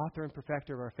 the author and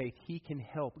perfecter of our faith, He can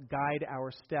help guide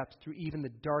our steps through even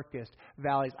the darkest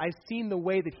valleys. I've seen the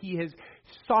way that He has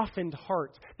softened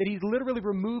hearts, that He's literally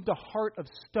removed a heart of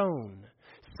stone.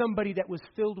 Somebody that was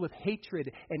filled with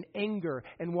hatred and anger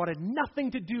and wanted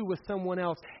nothing to do with someone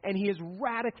else. And He has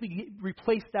radically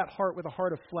replaced that heart with a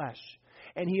heart of flesh.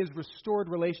 And He has restored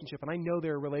relationship. And I know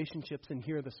there are relationships in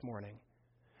here this morning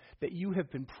that you have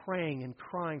been praying and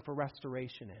crying for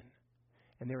restoration in.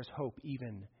 And there is hope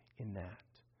even in that.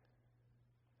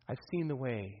 I've seen the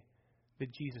way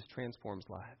that Jesus transforms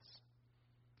lives.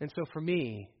 And so for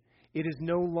me, it is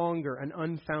no longer an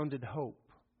unfounded hope.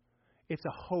 It's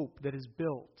a hope that is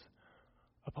built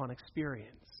upon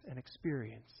experience and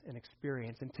experience and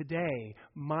experience. And today,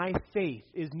 my faith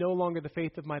is no longer the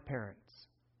faith of my parents.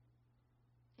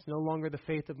 It's no longer the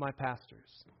faith of my pastors.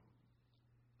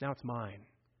 Now it's mine.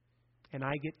 And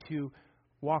I get to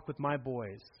walk with my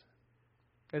boys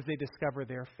as they discover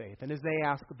their faith and as they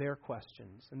ask their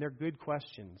questions. And they're good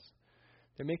questions.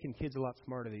 They're making kids a lot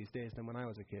smarter these days than when I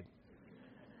was a kid.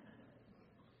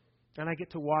 And I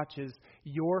get to watch as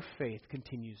your faith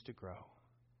continues to grow.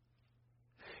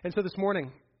 And so this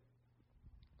morning,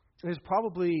 there's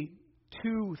probably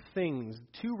two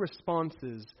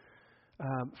responses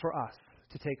for us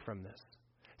to take from this.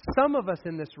 Some of us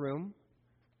in this room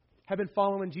have been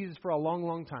following Jesus for a long,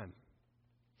 long time.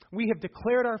 We have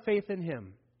declared our faith in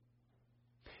Him.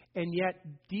 And yet,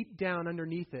 deep down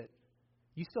underneath it,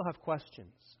 you still have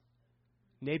questions.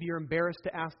 Maybe you're embarrassed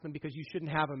to ask them because you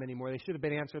shouldn't have them anymore. They should have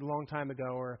been answered a long time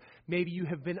ago. Or maybe you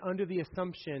have been under the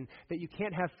assumption that you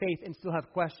can't have faith and still have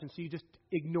questions, so you just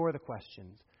ignore the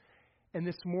questions. And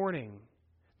this morning,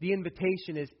 the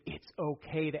invitation is it's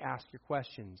okay to ask your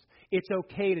questions. It's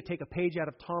okay to take a page out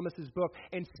of Thomas's book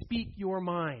and speak your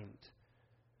mind.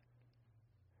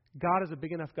 God is a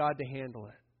big enough God to handle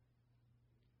it.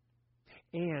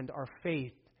 And our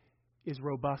faith is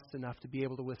robust enough to be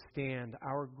able to withstand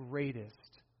our greatest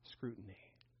scrutiny.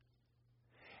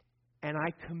 And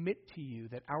I commit to you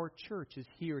that our church is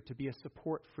here to be a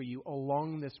support for you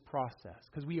along this process,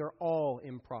 because we are all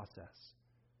in process.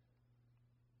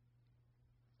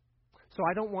 So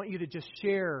I don't want you to just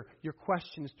share your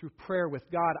questions through prayer with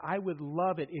God. I would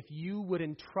love it if you would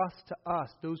entrust to us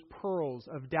those pearls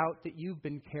of doubt that you've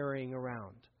been carrying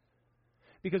around,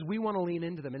 because we want to lean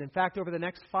into them. And in fact, over the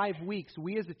next 5 weeks,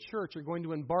 we as a church are going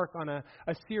to embark on a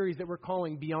series that we're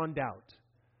calling Beyond Doubt.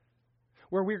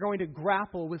 where we're going to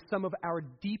grapple with some of our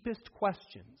deepest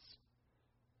questions.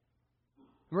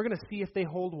 We're going to see if they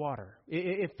hold water,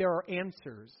 if there are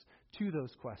answers to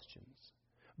those questions.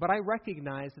 But I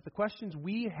recognize that the questions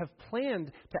we have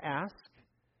planned to ask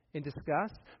and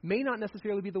discuss may not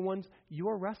necessarily be the ones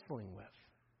you're wrestling with.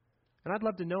 And I'd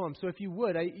love to know them. So if you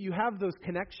would, you have those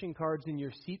connection cards in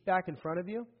your seat back in front of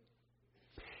you.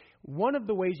 One of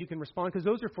the ways you can respond, because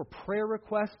those are for prayer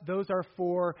requests, those are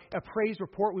for a praise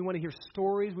report. We want to hear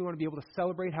stories. We want to be able to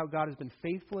celebrate how God has been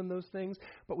faithful in those things.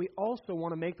 But we also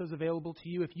want to make those available to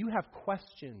you if you have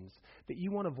questions that you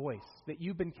want to voice, that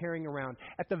you've been carrying around.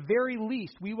 At the very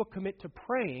least, we will commit to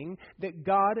praying that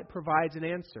God provides an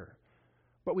answer.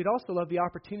 But we'd also love the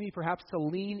opportunity perhaps to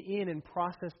lean in and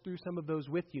process through some of those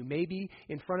with you. Maybe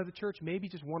in front of the church, maybe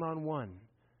just one-on-one,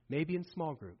 maybe in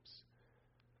small groups.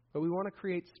 But we want to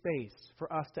create space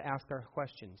for us to ask our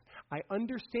questions. I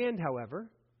understand, however,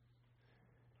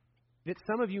 that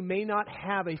some of you may not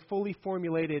have a fully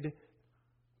formulated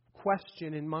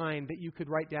question in mind that you could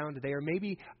write down today, or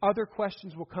maybe other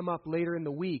questions will come up later in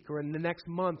the week or in the next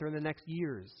month or in the next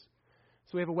years.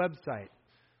 So we have a website,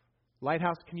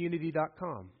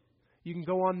 lighthousecommunity.com. You can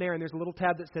go on there and there's a little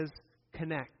tab that says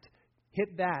Connect.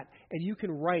 Hit that, and you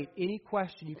can write any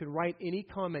question, you can write any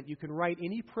comment, you can write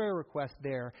any prayer request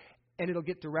there, and it'll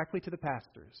get directly to the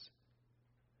pastors.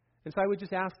 And so I would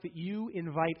just ask that you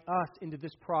invite us into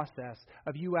this process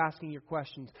of you asking your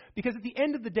questions. Because at the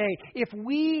end of the day, if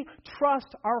we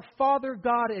trust our Father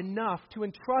God enough to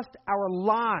entrust our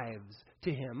lives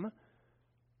to Him,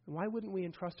 why wouldn't we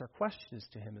entrust our questions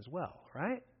to Him as well,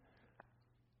 right?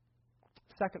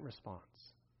 Second response.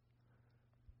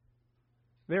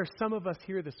 There are some of us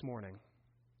here this morning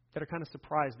that are kind of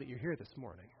surprised that you're here this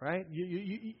morning, right?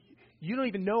 You don't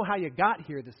even know how you got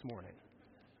here this morning.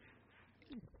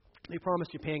 They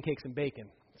promised you pancakes and bacon,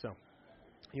 so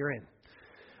you're in.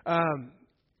 And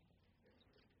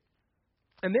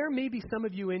there may be some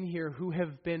of you in here who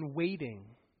have been waiting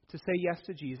to say yes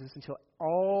to Jesus until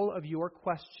all of your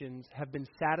questions have been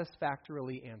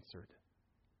satisfactorily answered.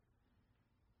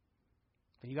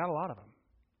 And you got a lot of them.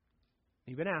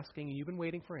 You've been asking and you've been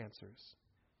waiting for answers.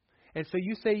 And so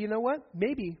you say, you know what?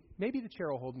 Maybe the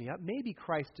chair will hold me up. Maybe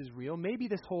Christ is real. Maybe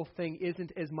this whole thing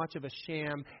isn't as much of a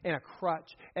sham and a crutch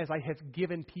as I have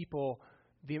given people.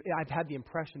 I've had the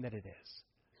impression that it is.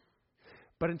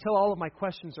 But until all of my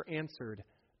questions are answered,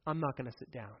 I'm not going to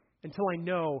sit down. Until I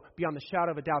know beyond the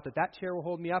shadow of a doubt that chair will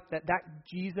hold me up, that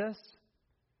Jesus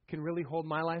can really hold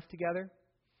my life together,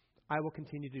 I will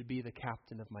continue to be the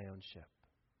captain of my own ship.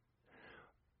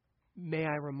 May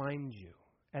I remind you,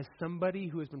 as somebody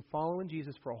who has been following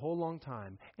Jesus for a whole long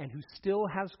time and who still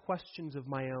has questions of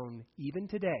my own even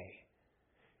today,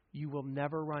 you will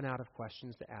never run out of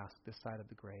questions to ask this side of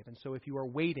the grave. And so if you are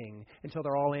waiting until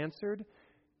they're all answered,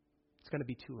 it's going to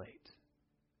be too late.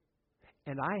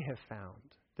 And I have found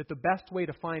that the best way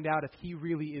to find out if He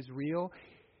really is real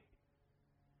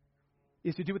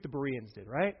is to do what the Bereans did,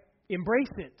 right?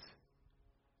 Embrace it.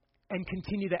 And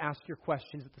continue to ask your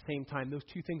questions at the same time. Those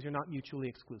two things are not mutually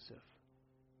exclusive.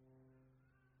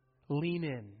 Lean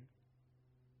in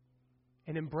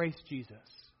and embrace Jesus.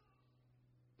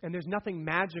 And there's nothing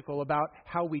magical about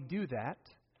how we do that.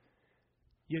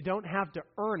 You don't have to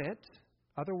earn it.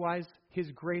 Otherwise, His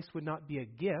grace would not be a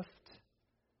gift.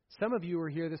 Some of you are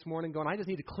here this morning going, I just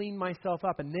need to clean myself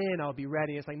up and then I'll be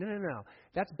ready. It's like, no.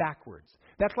 That's backwards.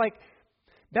 That's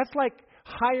like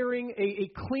hiring a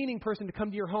cleaning person to come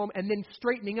to your home and then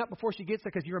straightening up before she gets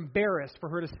there because you're embarrassed for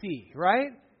her to see, right?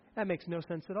 That makes no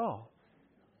sense at all.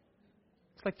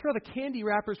 It's like throw the candy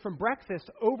wrappers from breakfast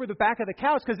over the back of the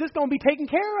couch because this is going to be taken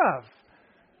care of.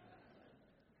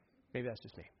 Maybe that's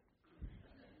just me.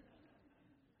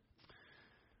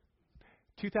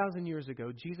 2,000 years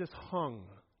ago, Jesus hung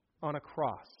on a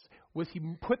cross. Was He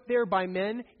put there by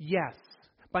men? Yes.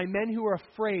 By men who were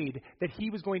afraid that He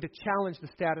was going to challenge the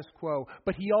status quo.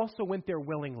 But He also went there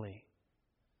willingly.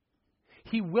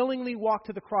 He willingly walked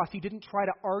to the cross. He didn't try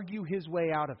to argue His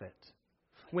way out of it.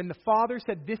 When the Father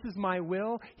said, this is my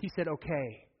will, He said,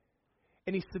 okay.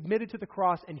 And He submitted to the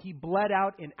cross and He bled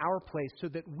out in our place so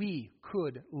that we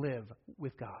could live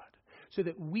with God. So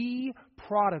that we,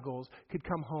 prodigals, could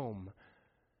come home.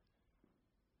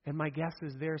 And my guess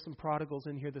is there are some prodigals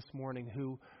in here this morning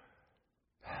who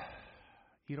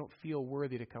you don't feel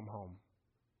worthy to come home,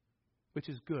 which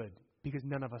is good because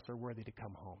none of us are worthy to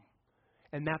come home.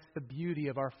 And that's the beauty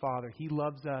of our Father. He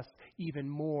loves us even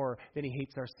more than He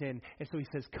hates our sin. And so He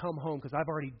says, come home because I've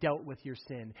already dealt with your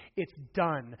sin. It's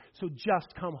done. So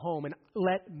just come home and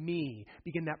let me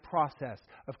begin that process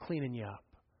of cleaning you up.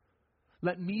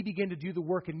 Let me begin to do the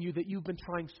work in you that you've been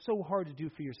trying so hard to do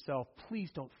for yourself. Please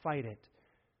don't fight it.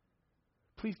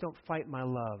 Please don't fight my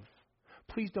love.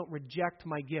 Please don't reject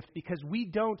my gift, because we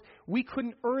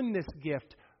couldn't earn this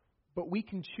gift, but we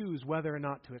can choose whether or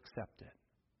not to accept it.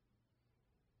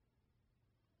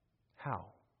 How?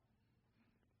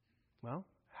 Well,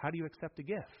 how do you accept a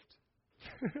gift?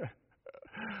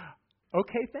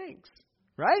 Okay, thanks.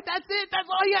 Right? That's it. That's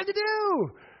all you have to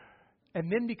do.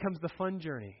 And then becomes the fun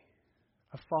journey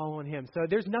of following Him. So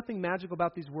there's nothing magical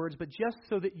about these words, but just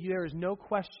so that there is no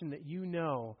question that you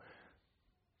know,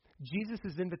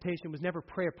 Jesus' invitation was never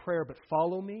pray a prayer, but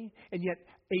follow me. And yet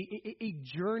a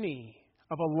journey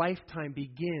of a lifetime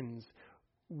begins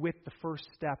with the first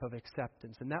step of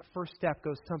acceptance. And that first step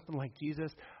goes something like,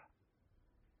 Jesus,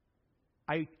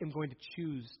 I am going to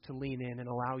choose to lean in and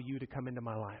allow you to come into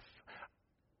my life.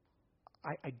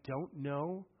 I don't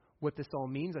know what this all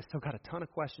means. I still got a ton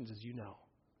of questions, as you know.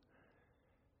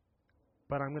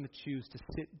 But I'm going to choose to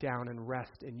sit down and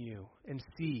rest in you and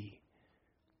see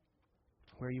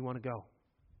where you want to go.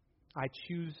 I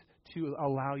choose to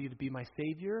allow you to be my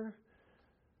Savior,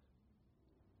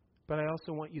 but I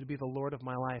also want you to be the Lord of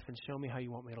my life and show me how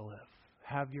you want me to live.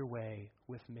 Have your way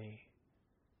with me.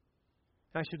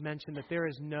 I should mention that there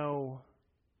is no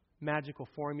magical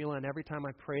formula, and every time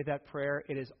I pray that prayer,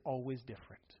 it is always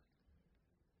different.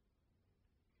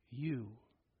 You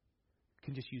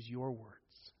can just use your words.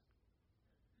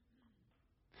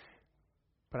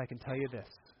 But I can tell you this.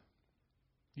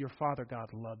 Your Father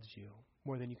God loves you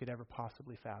more than you could ever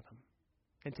possibly fathom.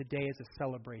 And today is a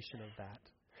celebration of that.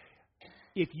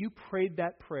 If you prayed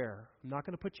that prayer, I'm not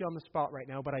going to put you on the spot right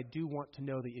now, but I do want to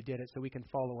know that you did it so we can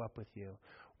follow up with you.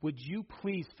 Would you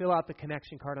please fill out the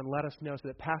connection card and let us know so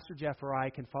that Pastor Jeff or I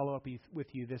can follow up with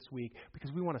you this week?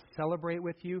 Because we want to celebrate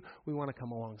with you. We want to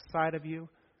come alongside of you.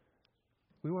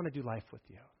 We want to do life with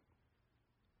you.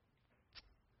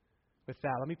 With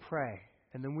that, let me pray.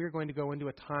 And then we're going to go into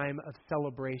a time of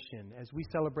celebration as we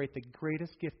celebrate the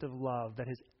greatest gift of love that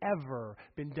has ever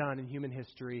been done in human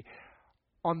history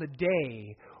on the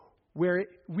day where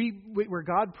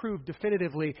God proved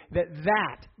definitively that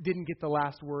didn't get the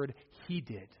last word, He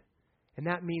did. And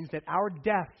that means that our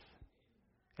death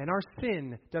and our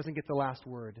sin doesn't get the last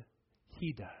word,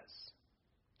 He does.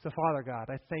 So, Father God,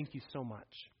 I thank you so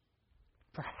much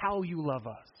for how you love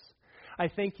us. I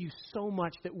thank you so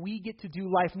much that we get to do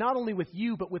life not only with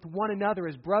you, but with one another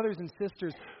as brothers and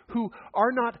sisters who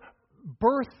are not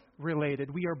birth related,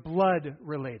 we are blood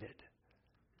related.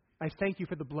 I thank you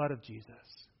for the blood of Jesus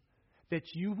that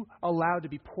you allowed to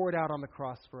be poured out on the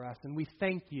cross for us. And we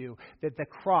thank you that the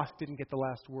cross didn't get the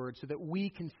last word so that we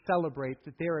can celebrate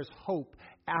that there is hope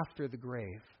after the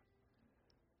grave.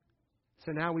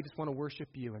 So now we just want to worship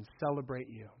you and celebrate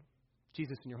you.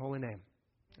 Jesus, in your holy name,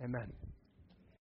 amen.